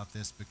hear me about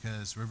this,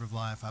 because River of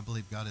Life, I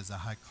believe God has a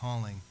high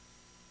calling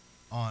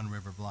on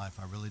River of Life.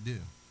 I really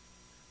do.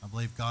 I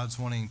believe God's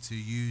wanting to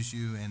use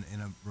you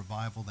in a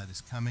revival that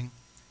is coming,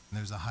 and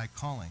there's a high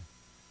calling.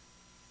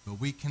 But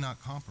we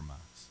cannot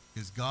compromise,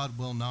 because God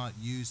will not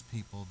use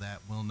people that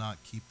will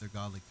not keep their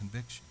godly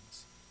convictions.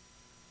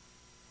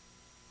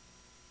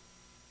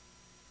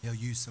 He'll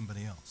use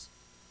somebody else.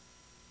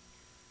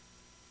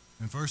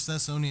 And 1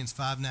 Thessalonians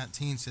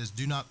 5:19 says,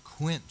 do not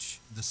quench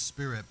the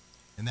spirit,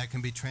 and that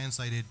can be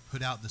translated,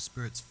 put out the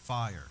Spirit's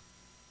fire.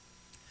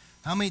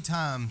 How many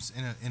times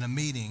in a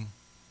meeting,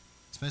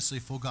 especially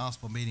full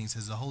gospel meetings,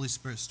 has the Holy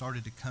Spirit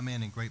started to come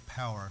in great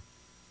power,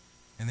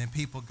 and then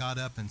people got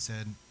up and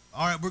said,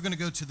 all right, we're going to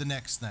go to the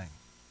next thing.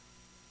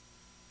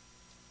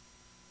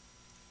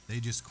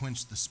 They just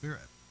quenched the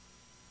Spirit.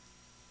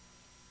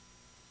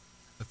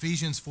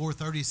 Ephesians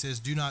 4:30 says,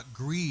 do not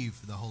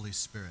grieve the Holy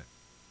Spirit.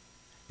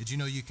 Did you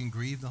know you can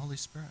grieve the Holy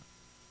Spirit?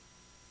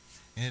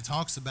 And it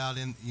talks about,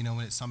 when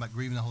it's talking about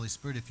grieving the Holy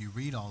Spirit, if you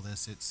read all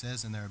this, it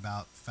says in there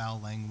about foul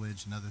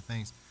language and other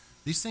things.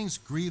 These things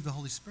grieve the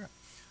Holy Spirit.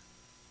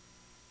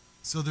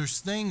 So there's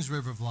things,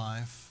 River of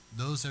Life,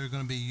 those that are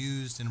going to be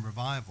used in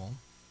revival,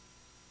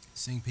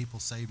 seeing people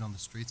saved on the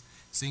streets,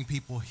 seeing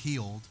people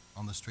healed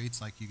on the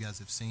streets like you guys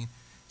have seen,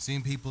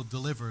 seeing people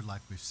delivered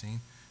like we've seen,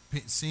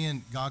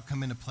 seeing God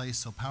come into place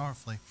so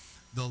powerfully.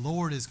 The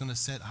Lord is going to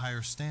set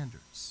higher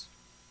standards.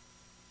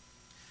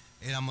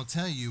 And I'm going to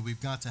tell you, we've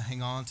got to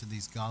hang on to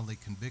these godly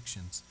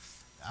convictions.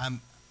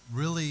 I'm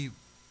really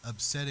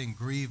upset and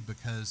grieved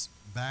because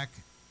back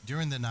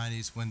during the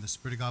 90s, when the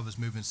Spirit of God was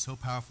moving so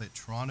powerfully at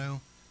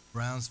Toronto,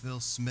 Brownsville,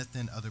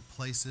 Smithton, other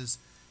places,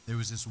 there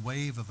was this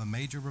wave of a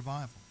major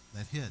revival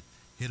that hit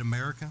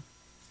America.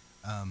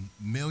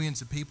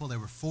 Millions of people. There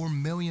were 4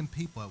 million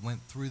people that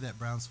went through that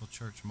Brownsville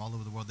church from all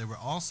over the world. There were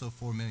also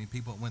 4 million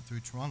people that went through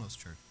Toronto's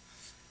church.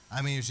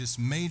 I mean, it was just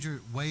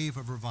major wave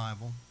of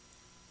revival.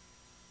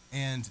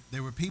 And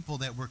there were people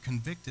that were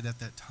convicted at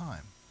that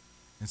time,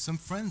 and some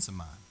friends of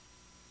mine.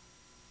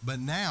 But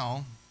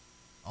now,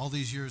 all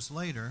these years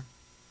later,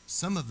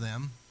 some of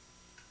them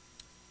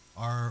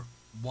are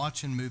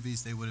watching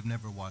movies they would have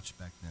never watched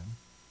back then.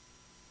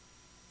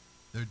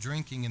 They're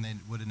drinking and they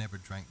would have never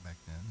drank back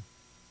then.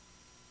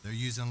 They're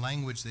using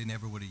language they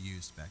never would have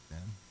used back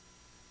then.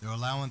 They're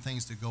allowing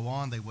things to go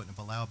on they wouldn't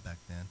have allowed back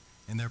then.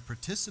 And they're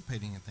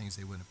participating in things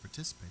they wouldn't have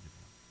participated in.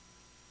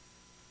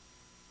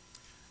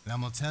 And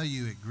I'm going to tell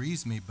you, it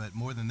grieves me, but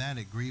more than that,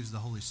 it grieves the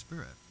Holy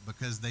Spirit,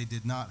 because they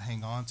did not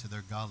hang on to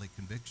their godly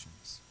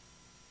convictions.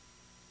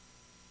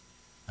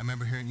 I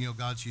remember hearing,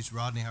 God's used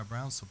Rodney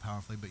Howard-Browne so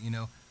powerfully, but,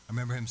 I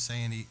remember him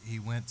saying he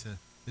went to,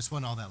 this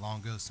wasn't all that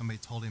long ago, somebody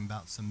told him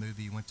about some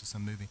movie, he went to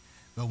some movie.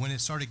 But when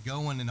it started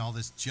going and all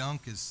this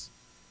junk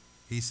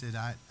he said,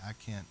 I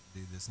can't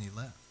do this, and he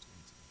left.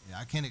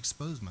 I can't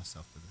expose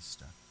myself to this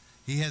stuff.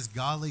 He has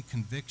godly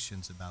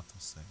convictions about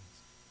those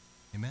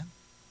things. Amen?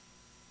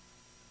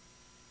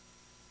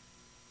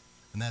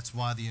 And that's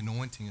why the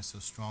anointing is so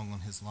strong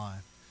on his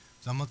life.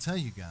 So I'm going to tell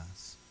you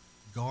guys,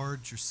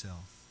 guard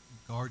yourself.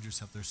 Guard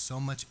yourself. There's so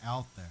much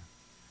out there.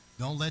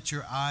 Don't let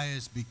your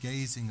eyes be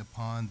gazing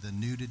upon the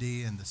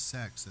nudity and the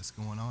sex that's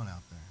going on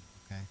out there,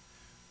 okay?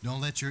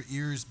 Don't let your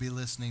ears be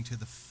listening to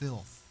the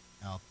filth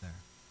out there,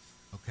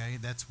 okay?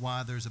 That's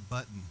why there's a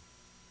button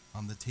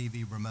on the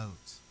TV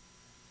remotes.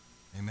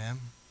 Amen?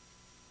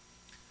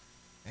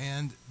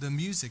 And the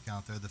music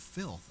out there, the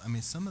filth. I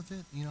mean, some of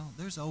it,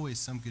 there's always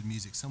some good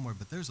music somewhere,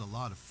 but there's a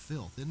lot of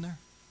filth, isn't there?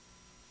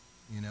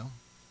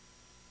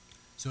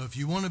 So if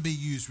you want to be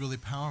used really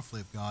powerfully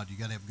of God, you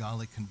got to have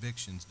godly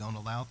convictions. Don't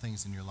allow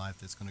things in your life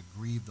that's going to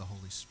grieve the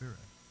Holy Spirit.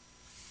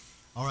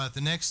 All right,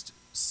 the next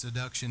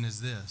seduction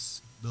is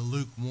this, the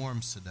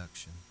lukewarm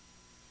seduction.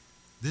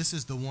 This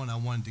is the one I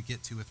wanted to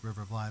get to with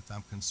River of Life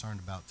I'm concerned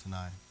about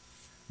tonight.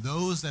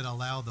 Those that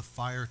allow the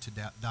fire to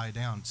die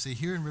down. See,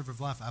 here in River of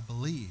Life, I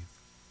believe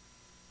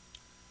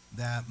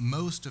that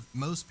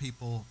most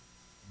people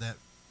that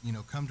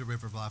come to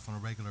River of Life on a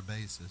regular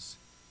basis,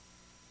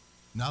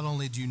 not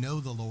only do you know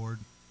the Lord,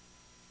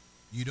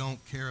 you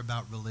don't care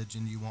about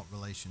religion, you want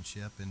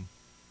relationship. And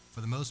for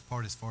the most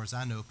part, as far as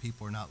I know,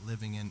 people are not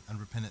living in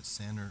unrepentant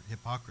sin or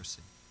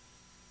hypocrisy.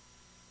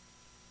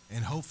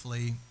 And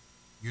hopefully,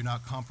 you're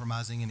not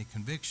compromising any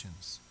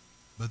convictions.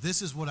 But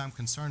this is what I'm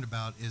concerned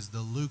about, is the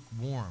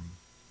lukewarm.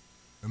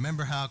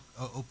 Remember how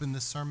I opened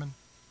this sermon?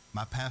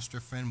 My pastor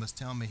friend was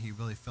telling me he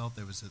really felt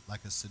there was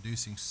like a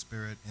seducing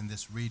spirit in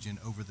this region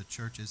over the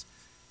churches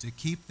to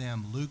keep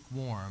them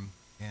lukewarm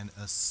and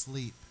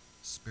asleep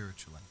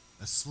spiritually.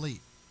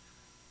 Asleep.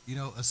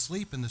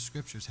 Asleep in the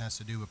scriptures has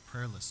to do with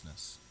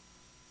prayerlessness.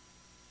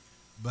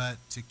 But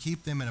to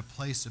keep them in a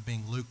place of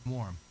being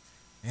lukewarm.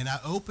 And I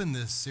opened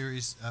this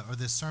series, or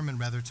this sermon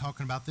rather,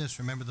 talking about this.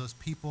 Remember those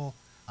people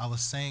I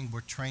was saying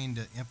were trained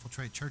to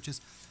infiltrate churches?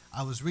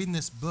 I was reading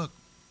this book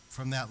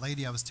from that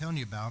lady I was telling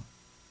you about,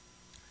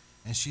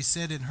 and she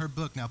said in her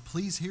book, now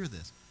please hear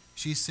this,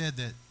 she said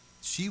that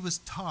she was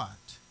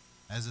taught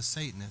as a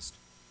Satanist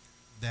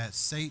that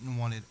Satan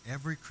wanted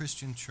every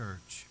Christian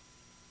church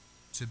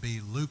to be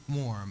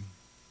lukewarm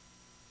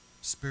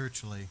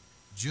spiritually,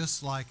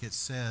 just like it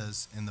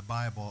says in the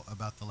Bible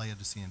about the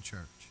Laodicean church.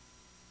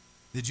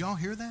 Did y'all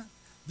hear that?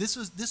 This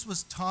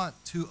was taught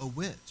to a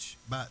witch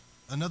by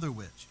another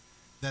witch.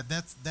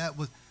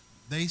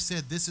 They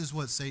said this is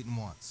what Satan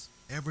wants.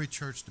 Every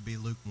church to be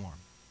lukewarm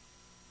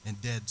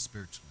and dead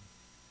spiritually.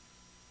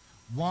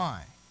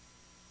 Why?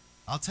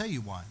 I'll tell you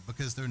why.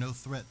 Because they're no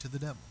threat to the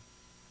devil.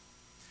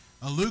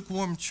 A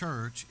lukewarm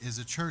church is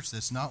a church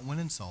that's not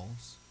winning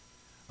souls.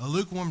 A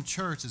lukewarm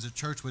church is a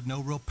church with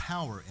no real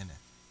power in it.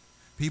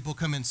 People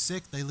come in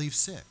sick, they leave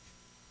sick.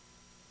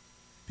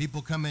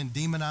 People come in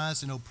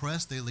demonized and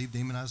oppressed, they leave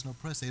demonized and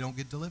oppressed. They don't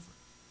get delivered.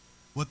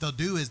 What they'll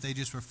do is they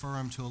just refer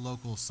them to a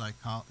local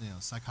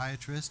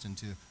psychiatrist and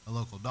to a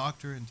local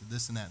doctor and to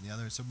this and that and the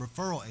other. It's a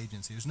referral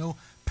agency. There's no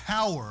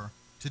power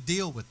to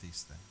deal with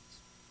these things.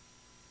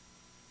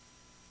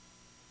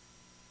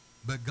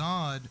 But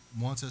God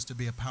wants us to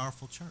be a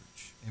powerful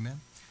church.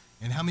 Amen?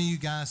 And how many of you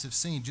guys have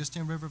seen, just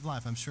in River of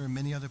Life, I'm sure in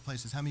many other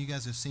places, how many of you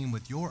guys have seen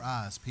with your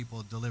eyes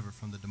people delivered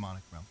from the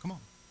demonic realm? Come on.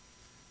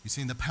 You've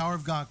seen the power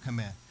of God come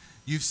in.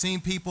 You've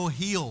seen people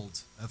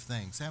healed of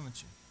things,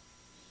 haven't you?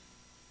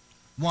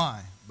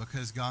 Why?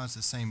 Because God's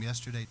the same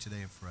yesterday,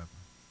 today, and forever.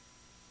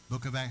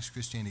 Book of Acts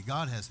Christianity.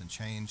 God hasn't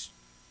changed.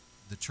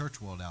 The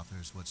church world out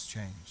there is what's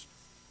changed.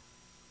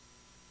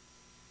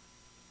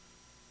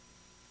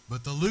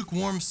 But the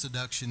lukewarm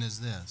seduction is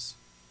this.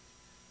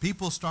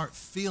 People start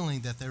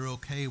feeling that they're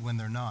okay when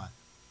they're not.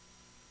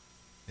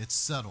 It's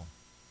subtle.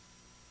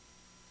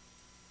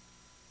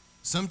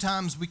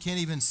 Sometimes we can't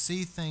even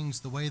see things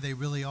the way they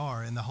really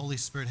are, and the Holy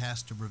Spirit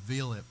has to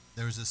reveal it.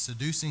 There's a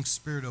seducing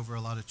spirit over a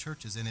lot of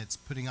churches, and it's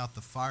putting out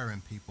the fire in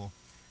people.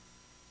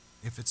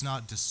 If it's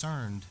not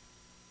discerned,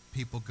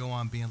 people go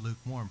on being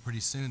lukewarm.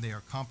 Pretty soon they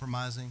are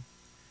compromising.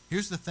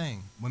 Here's the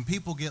thing. When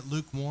people get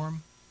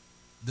lukewarm,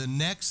 the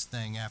next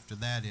thing after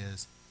that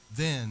is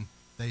then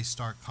they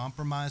start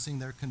compromising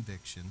their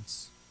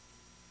convictions.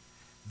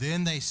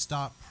 Then they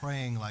stop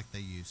praying like they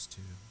used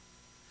to.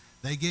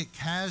 They get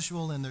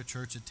casual in their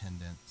church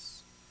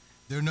attendance.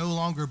 They're no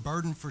longer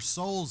burdened for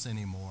souls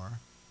anymore,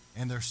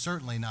 and they're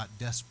certainly not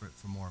desperate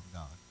for more of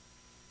God.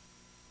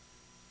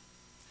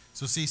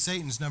 So see,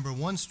 Satan's number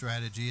one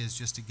strategy is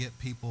just to get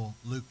people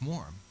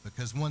lukewarm,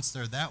 because once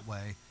they're that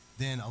way,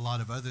 then a lot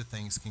of other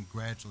things can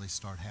gradually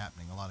start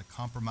happening. A lot of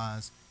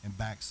compromise and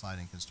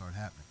backsliding can start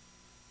happening.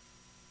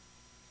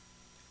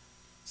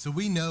 So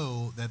we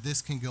know that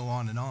this can go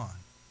on,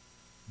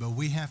 but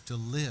we have to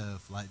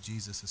live like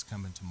Jesus is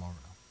coming tomorrow.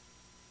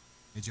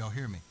 Did y'all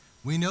hear me?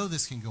 We know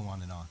this can go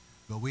on,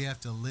 but we have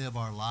to live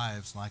our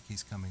lives like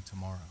he's coming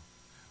tomorrow.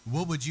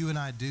 What would you and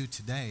I do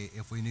today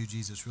if we knew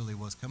Jesus really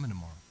was coming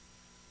tomorrow?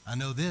 I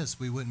know this,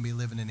 we wouldn't be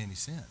living in any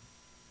sin.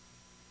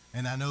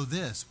 And I know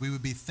this, we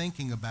would be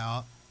thinking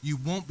about, you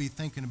won't be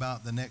thinking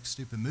about the next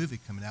stupid movie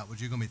coming out.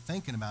 What you're going to be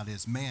thinking about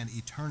is, man,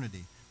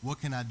 eternity.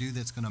 What can I do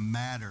that's going to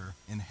matter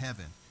in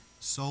heaven?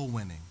 Soul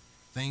winning,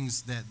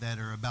 things that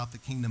are about the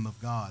kingdom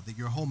of God, that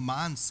your whole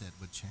mindset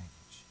would change.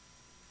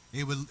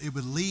 It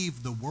would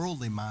leave the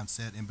worldly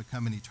mindset and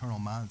become an eternal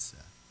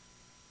mindset.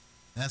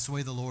 That's the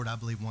way the Lord, I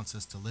believe, wants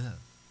us to live.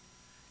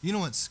 You know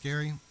what's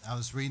scary? I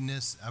was reading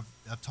this.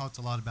 I've talked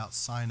a lot about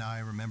Sinai,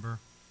 remember?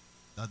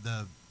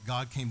 The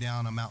God came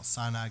down on Mount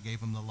Sinai, gave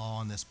him the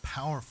law, and this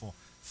powerful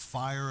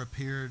fire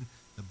appeared,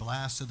 the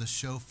blast of the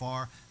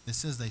shofar. This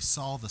says they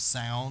saw the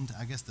sound,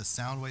 I guess the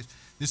sound waves.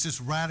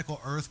 This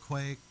radical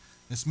earthquake,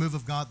 this move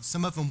of God.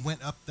 Some of them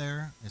went up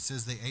there. It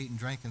says they ate and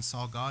drank and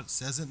saw God. It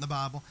says it in the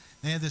Bible.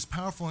 They had this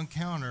powerful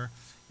encounter,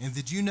 and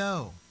did you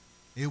know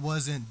it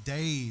wasn't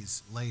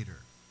days later,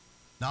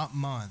 not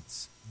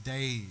months,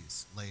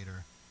 days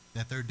later,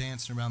 that they're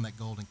dancing around that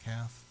golden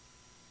calf?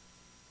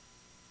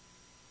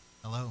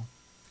 Hello?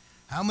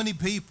 How many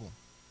people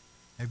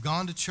have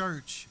gone to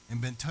church and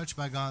been touched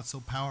by God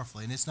so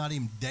powerfully, and it's not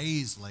even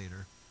days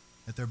later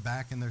that they're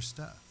back in their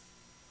stuff?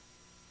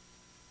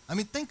 I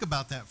mean, think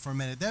about that for a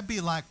minute. That'd be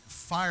like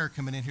fire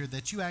coming in here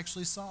that you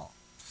actually saw.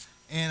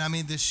 And I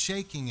mean, this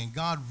shaking and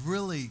God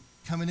really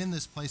coming in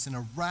this place in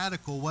a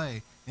radical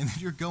way, and then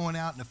you're going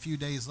out and a few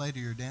days later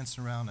you're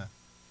dancing around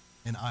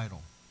an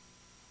idol.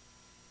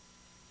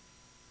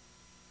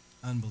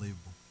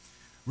 Unbelievable.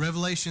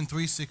 Revelation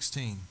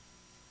 3:16.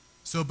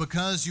 So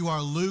because you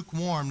are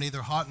lukewarm,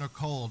 neither hot nor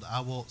cold,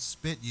 I will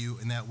spit you,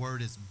 and that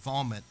word is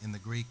vomit in the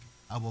Greek.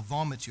 I will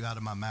vomit you out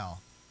of my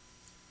mouth.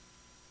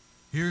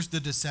 Here's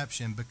the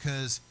deception,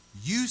 because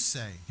you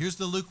say, here's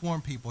the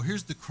lukewarm people,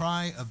 here's the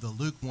cry of the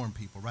lukewarm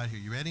people right here.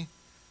 You ready?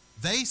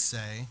 They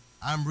say,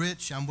 I'm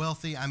rich, I'm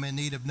wealthy, I'm in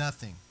need of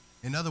nothing.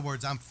 In other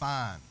words, I'm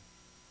fine.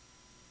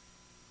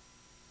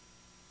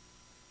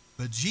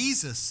 But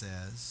Jesus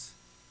says,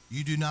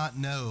 you do not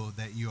know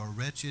that you are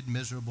wretched,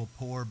 miserable,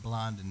 poor,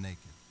 blind, and naked.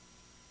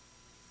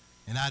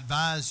 And I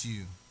advise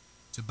you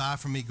to buy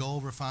from me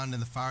gold refined in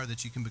the fire,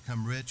 that you can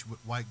become rich, with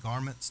white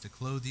garments to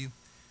clothe you,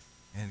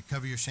 and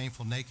cover your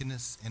shameful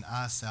nakedness, and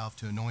eye salve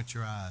to anoint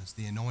your eyes,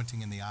 the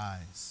anointing in the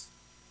eyes.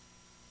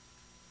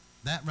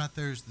 That right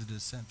there is the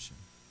deception.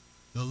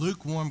 The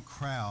lukewarm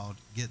crowd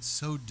gets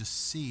so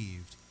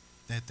deceived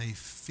that they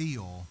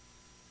feel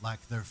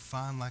like they're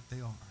fine like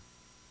they are.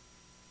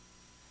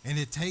 And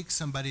it takes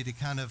somebody to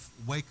kind of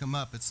wake them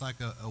up. It's like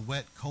a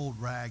wet, cold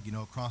rag,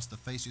 across the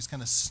face. Just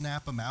kind of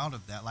snap them out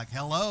of that. Like,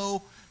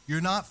 hello, you're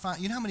not fine.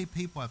 You know how many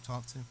people I've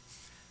talked to?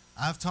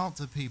 I've talked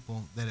to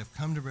people that have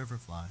come to River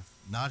of Life,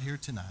 not here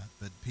tonight,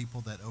 but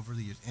people that over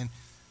the years, and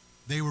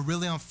they were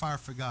really on fire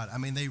for God. I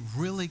mean, they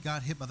really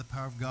got hit by the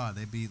power of God.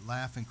 They'd be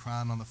laughing,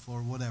 crying on the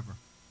floor, whatever.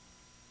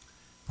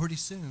 Pretty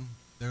soon,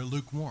 they're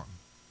lukewarm.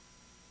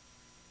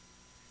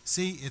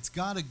 See, it's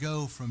got to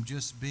go from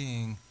just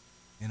being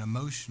an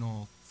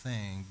emotional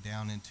thing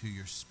down into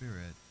your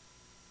spirit,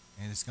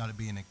 and it's got to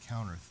be an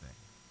encounter thing.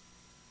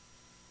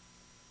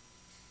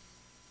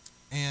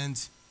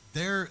 And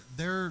they're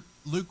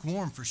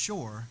lukewarm for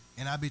sure,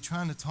 and I'd be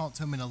trying to talk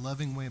to them in a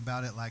loving way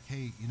about it, like,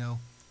 hey,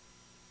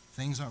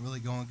 things aren't really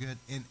going good.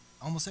 And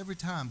almost every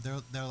time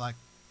they're like,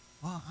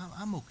 well,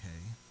 I'm okay.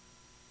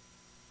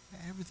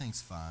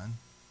 Everything's fine.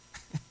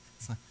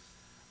 It's like,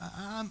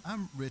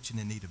 I'm rich and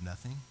in need of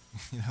nothing,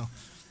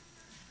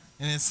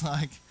 And it's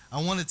like,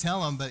 I want to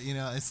tell them, but,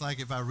 it's like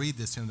if I read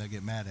this to them, they'll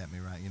get mad at me,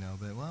 right?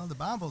 But, well, the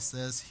Bible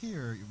says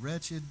here,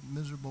 wretched,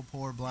 miserable,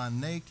 poor,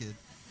 blind, naked.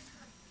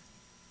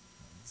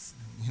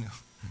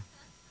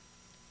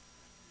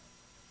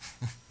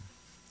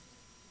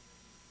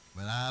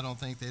 But I don't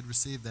think they'd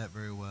receive that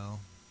very well.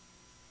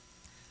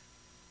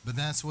 But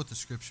that's what the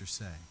scriptures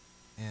say.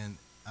 And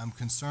I'm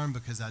concerned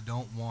because I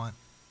don't want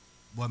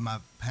what my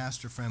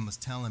pastor friend was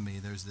telling me.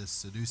 There's this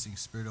seducing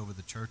spirit over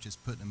the churches,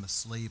 putting them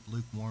asleep,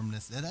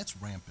 lukewarmness. That's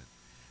rampant.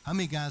 How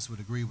many guys would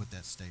agree with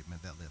that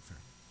statement that live here?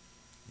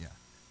 Yeah,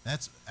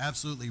 that's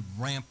absolutely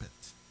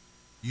rampant.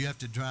 You have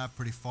to drive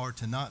pretty far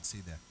to not see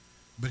that.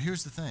 But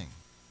here's the thing.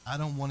 I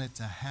don't want it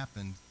to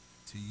happen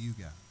to you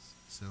guys.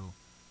 So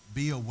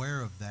be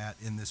aware of that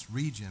in this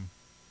region.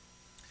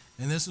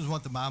 And this is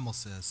what the Bible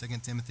says, 2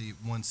 Timothy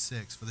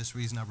 1:6. For this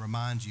reason I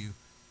remind you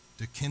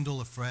to kindle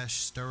afresh,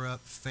 stir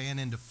up, fan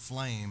into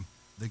flame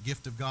the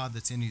gift of God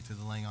that's in you through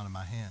the laying on of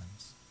my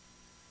hands.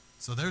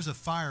 So there's a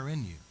fire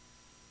in you.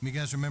 You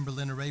guys remember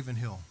Leonard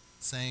Ravenhill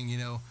saying,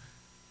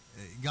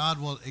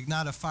 God will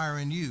ignite a fire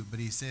in you.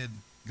 But he said,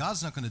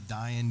 God's not going to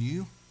die in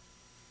you.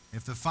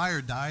 If the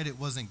fire died, it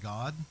wasn't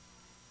God.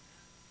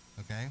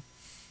 Okay?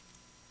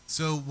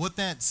 So what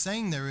that's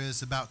saying there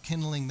is about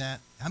kindling that.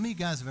 How many of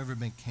you guys have ever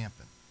been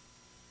camping?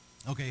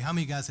 Okay, how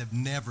many of you guys have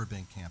never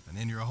been camping?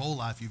 In your whole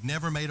life, you've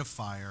never made a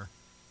fire.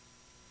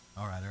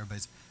 All right,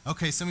 everybody's.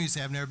 Okay, some of you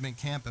say, I've never been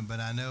camping, but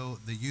I know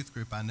the youth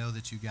group, I know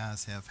that you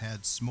guys have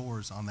had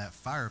s'mores on that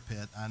fire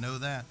pit. I know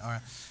that. All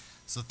right.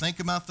 So think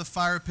about the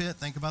fire pit.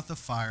 Think about the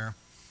fire.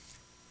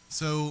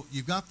 So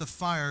you've got the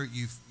fire,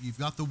 you've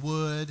got the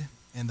wood,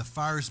 and the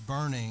fire's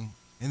burning.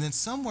 And then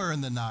somewhere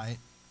in the night,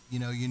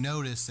 you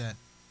notice that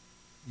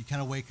you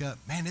kind of wake up,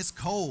 man, it's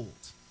cold.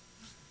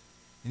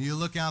 And you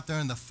look out there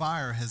and the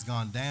fire has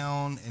gone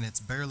down and it's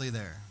barely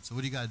there. So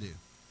what do you got to do?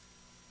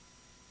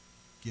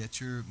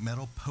 get your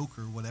metal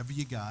poker, whatever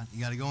you got.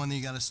 You got to go in there,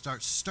 you got to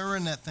start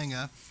stirring that thing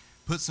up,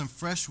 put some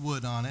fresh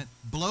wood on it,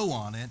 blow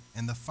on it,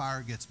 and the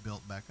fire gets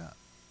built back up.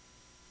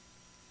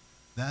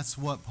 That's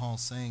what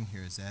Paul's saying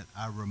here, is that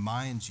I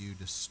remind you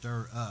to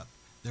stir up.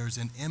 There's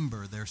an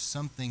ember, there's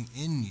something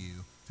in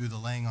you through the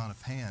laying on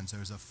of hands.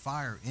 There's a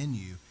fire in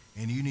you,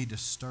 and you need to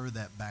stir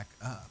that back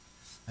up.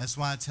 That's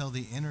why I tell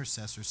the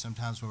intercessors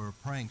sometimes when we're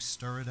praying,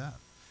 stir it up.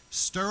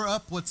 Stir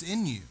up what's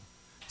in you.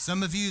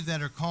 Some of you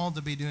that are called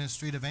to be doing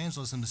street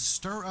evangelism, to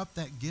stir up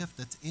that gift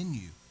that's in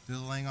you through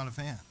the laying on of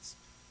hands.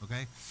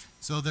 Okay?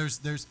 So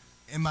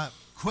and my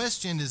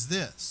question is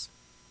this.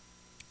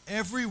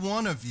 Every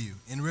one of you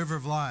in River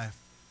of Life,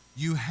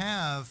 you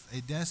have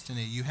a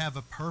destiny. You have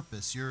a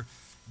purpose.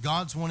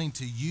 God's wanting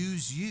to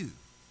use you.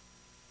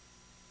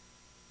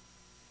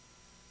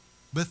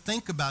 But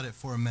think about it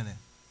for a minute.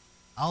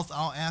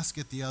 I'll ask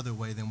it the other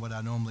way than what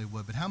I normally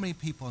would. But how many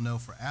people know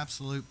for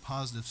absolute,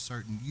 positive,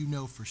 certain, you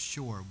know for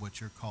sure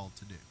what you're called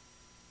to do?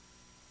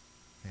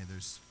 Okay,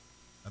 there's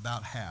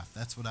about half.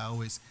 That's what I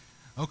always...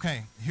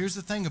 Okay, here's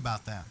the thing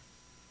about that.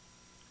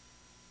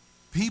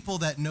 People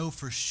that know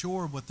for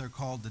sure what they're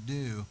called to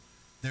do,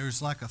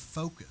 there's like a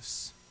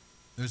focus.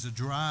 There's a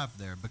drive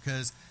there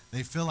because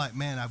they feel like,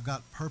 man, I've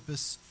got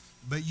purpose.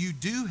 But you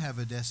do have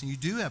a destiny. You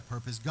do have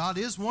purpose. God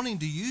is wanting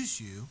to use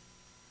you.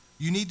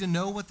 You need to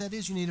know what that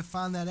is. You need to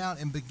find that out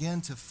and begin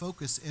to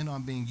focus in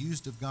on being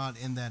used of God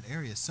in that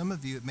area. Some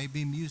of you, it may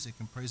be music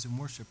and praise and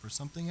worship or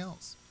something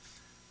else.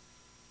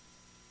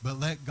 But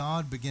let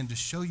God begin to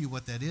show you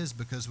what that is,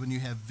 because when you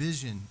have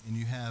vision and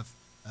you have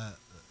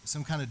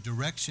some kind of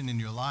direction in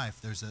your life,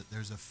 there's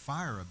a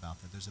fire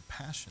about that. There's a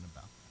passion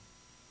about that.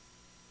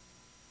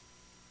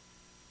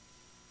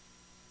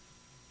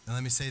 And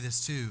let me say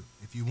this too.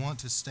 If you want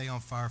to stay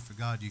on fire for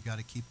God, you've got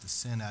to keep the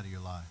sin out of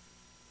your life.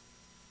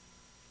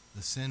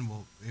 The sin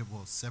will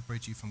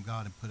separate you from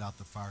God and put out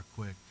the fire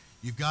quick.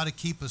 You've got to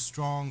keep a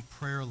strong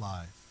prayer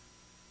life.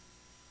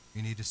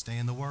 You need to stay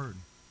in the Word.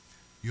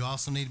 You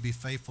also need to be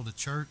faithful to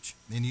church,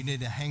 and you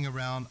need to hang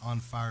around on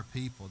fire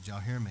people. Did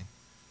y'all hear me?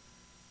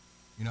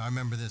 You know, I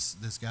remember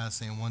this guy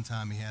saying one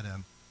time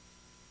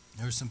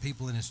there were some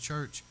people in his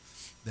church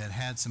that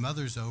had some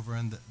others over,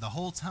 and the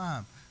whole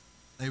time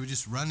they were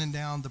just running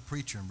down the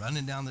preacher and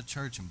running down the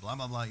church and blah,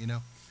 blah, blah, you know.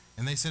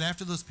 And they said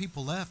after those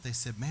people left, they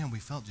said, man, we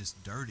felt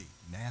just dirty,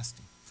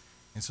 nasty.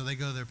 And so they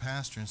go to their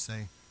pastor and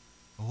say,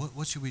 well,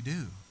 what should we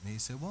do? And he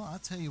said, well, I'll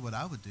tell you what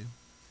I would do.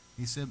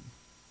 He said,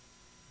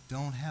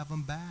 don't have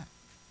them back.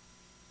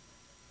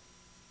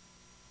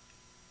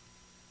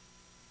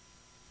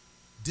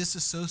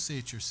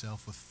 Disassociate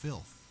yourself with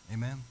filth.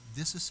 Amen?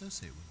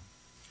 Disassociate with them.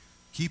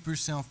 Keep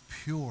yourself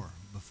pure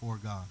before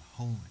God,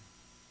 holy.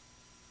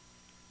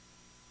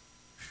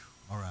 Whew.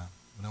 All right.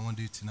 What I want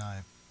to do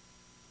tonight,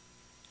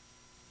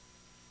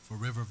 for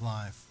River of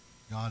Life,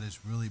 God is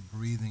really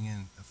breathing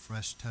in a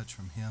fresh touch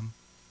from Him.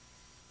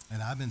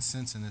 And I've been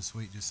sensing this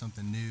week just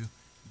something new.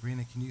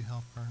 Brina, can you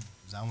help her?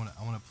 Because I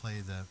want to play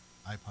the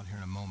iPod here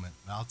in a moment.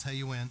 But I'll tell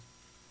you when.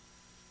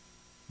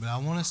 But I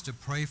want us to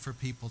pray for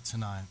people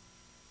tonight.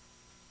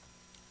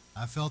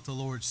 I felt the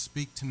Lord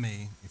speak to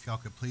me. If y'all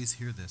could please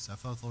hear this. I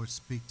felt the Lord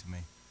speak to me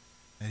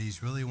that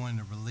He's really wanting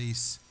to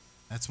release.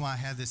 That's why I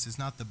had this. It's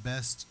not the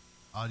best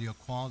audio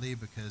quality,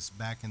 because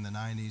back in the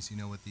 90s, you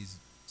know, with these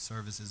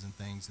services and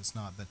things, it's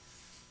not. But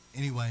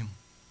anyway,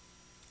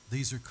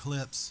 these are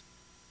clips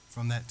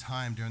from that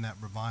time during that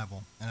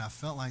revival. And I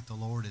felt like the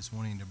Lord is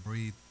wanting to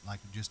breathe like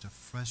just a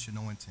fresh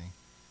anointing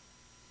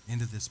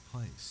into this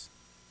place,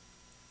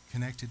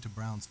 connected to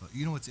Brownsville.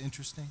 You know what's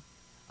interesting?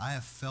 I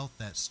have felt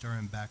that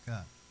stirring back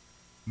up.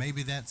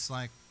 Maybe that's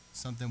like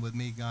something with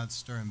me, God's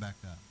stirring back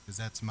up, because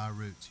that's my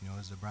roots, you know,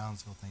 is the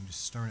Brownsville thing,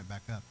 just stirring it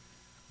back up.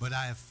 But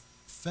I have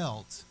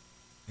felt,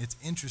 it's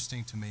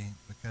interesting to me,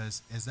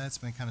 because as that's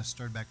been kind of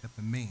stirred back up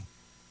in me,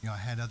 you know, I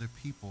had other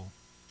people,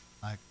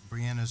 like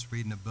Brianna's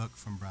reading a book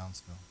from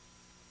Brownsville.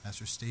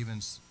 Pastor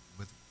Stevens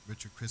with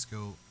Richard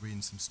Crisco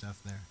reading some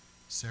stuff there.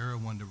 Sarah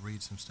wanted to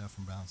read some stuff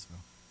from Brownsville.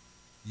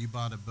 You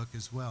bought a book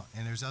as well.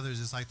 And there's others,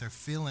 it's like they're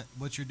feeling,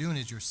 what you're doing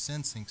is you're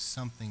sensing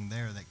something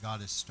there that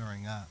God is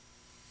stirring up.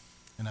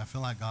 And I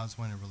feel like God's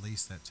wanting to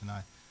release that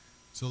tonight.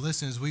 So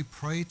listen, as we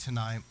pray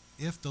tonight,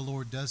 if the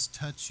Lord does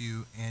touch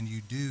you and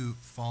you do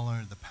fall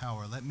under the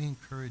power, let me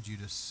encourage you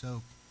to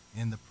soak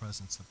in the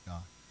presence of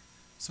God.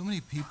 So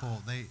many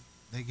people,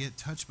 they get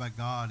touched by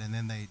God and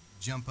then they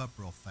jump up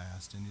real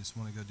fast and just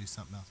want to go do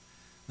something else.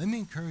 Let me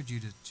encourage you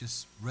to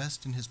just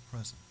rest in His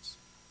presence.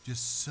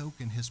 Just soak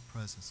in His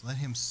presence. Let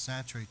Him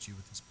saturate you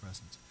with His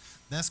presence.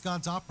 That's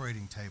God's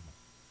operating table.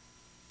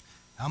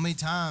 How many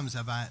times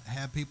have I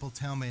had people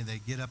tell me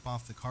they get up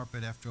off the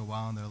carpet after a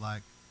while and they're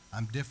like,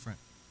 I'm different.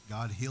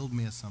 God healed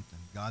me of something.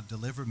 God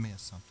delivered me of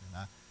something.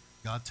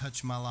 God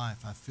touched my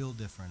life. I feel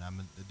different. I'm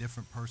a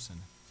different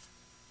person.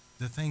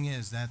 The thing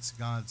is, that's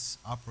God's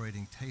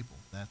operating table.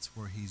 That's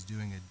where He's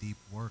doing a deep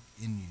work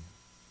in you.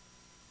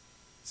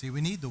 See, we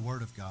need the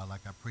Word of God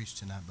like I preached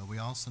tonight, but we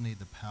also need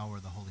the power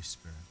of the Holy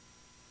Spirit.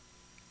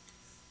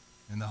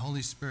 And the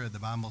Holy Spirit, the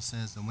Bible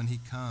says that when he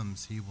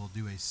comes, he will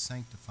do a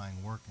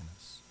sanctifying work in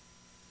us.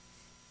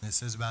 And it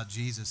says about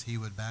Jesus, he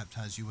would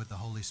baptize you with the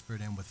Holy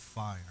Spirit and with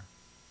fire.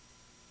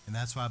 And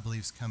that's why I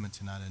believe is coming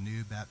tonight, a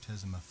new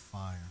baptism of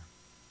fire.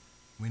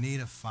 We need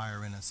a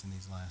fire in us in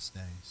these last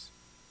days.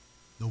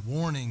 The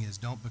warning is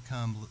don't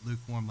become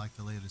lukewarm like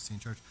the Laodicean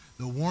church.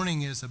 The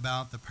warning is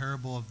about the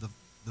parable of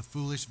the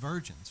foolish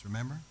virgins,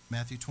 remember?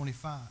 Matthew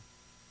 25.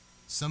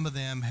 Some of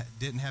them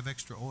didn't have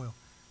extra oil.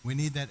 We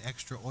need that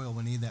extra oil.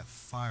 We need that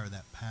fire,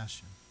 that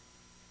passion.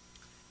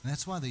 And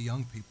that's why the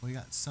young people, we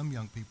got some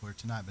young people here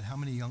tonight, but how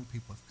many young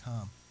people have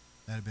come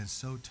that have been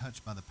so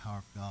touched by the power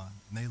of God?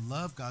 And they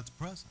love God's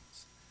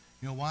presence.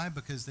 You know why?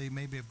 Because they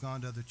maybe have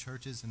gone to other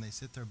churches and they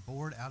sit there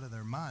bored out of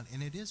their mind.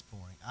 And it is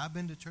boring. I've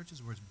been to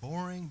churches where it's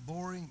boring.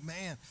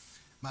 Man,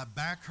 my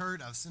back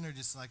hurt. I was sitting there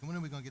just like, when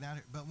are we going to get out of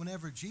here? But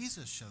whenever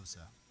Jesus shows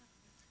up,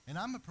 and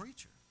I'm a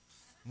preacher,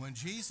 when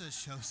Jesus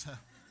shows up,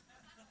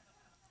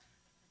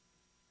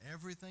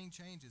 everything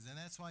changes. And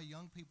that's why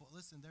young people,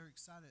 listen, they're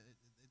excited.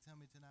 They tell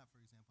me tonight,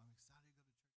 for example,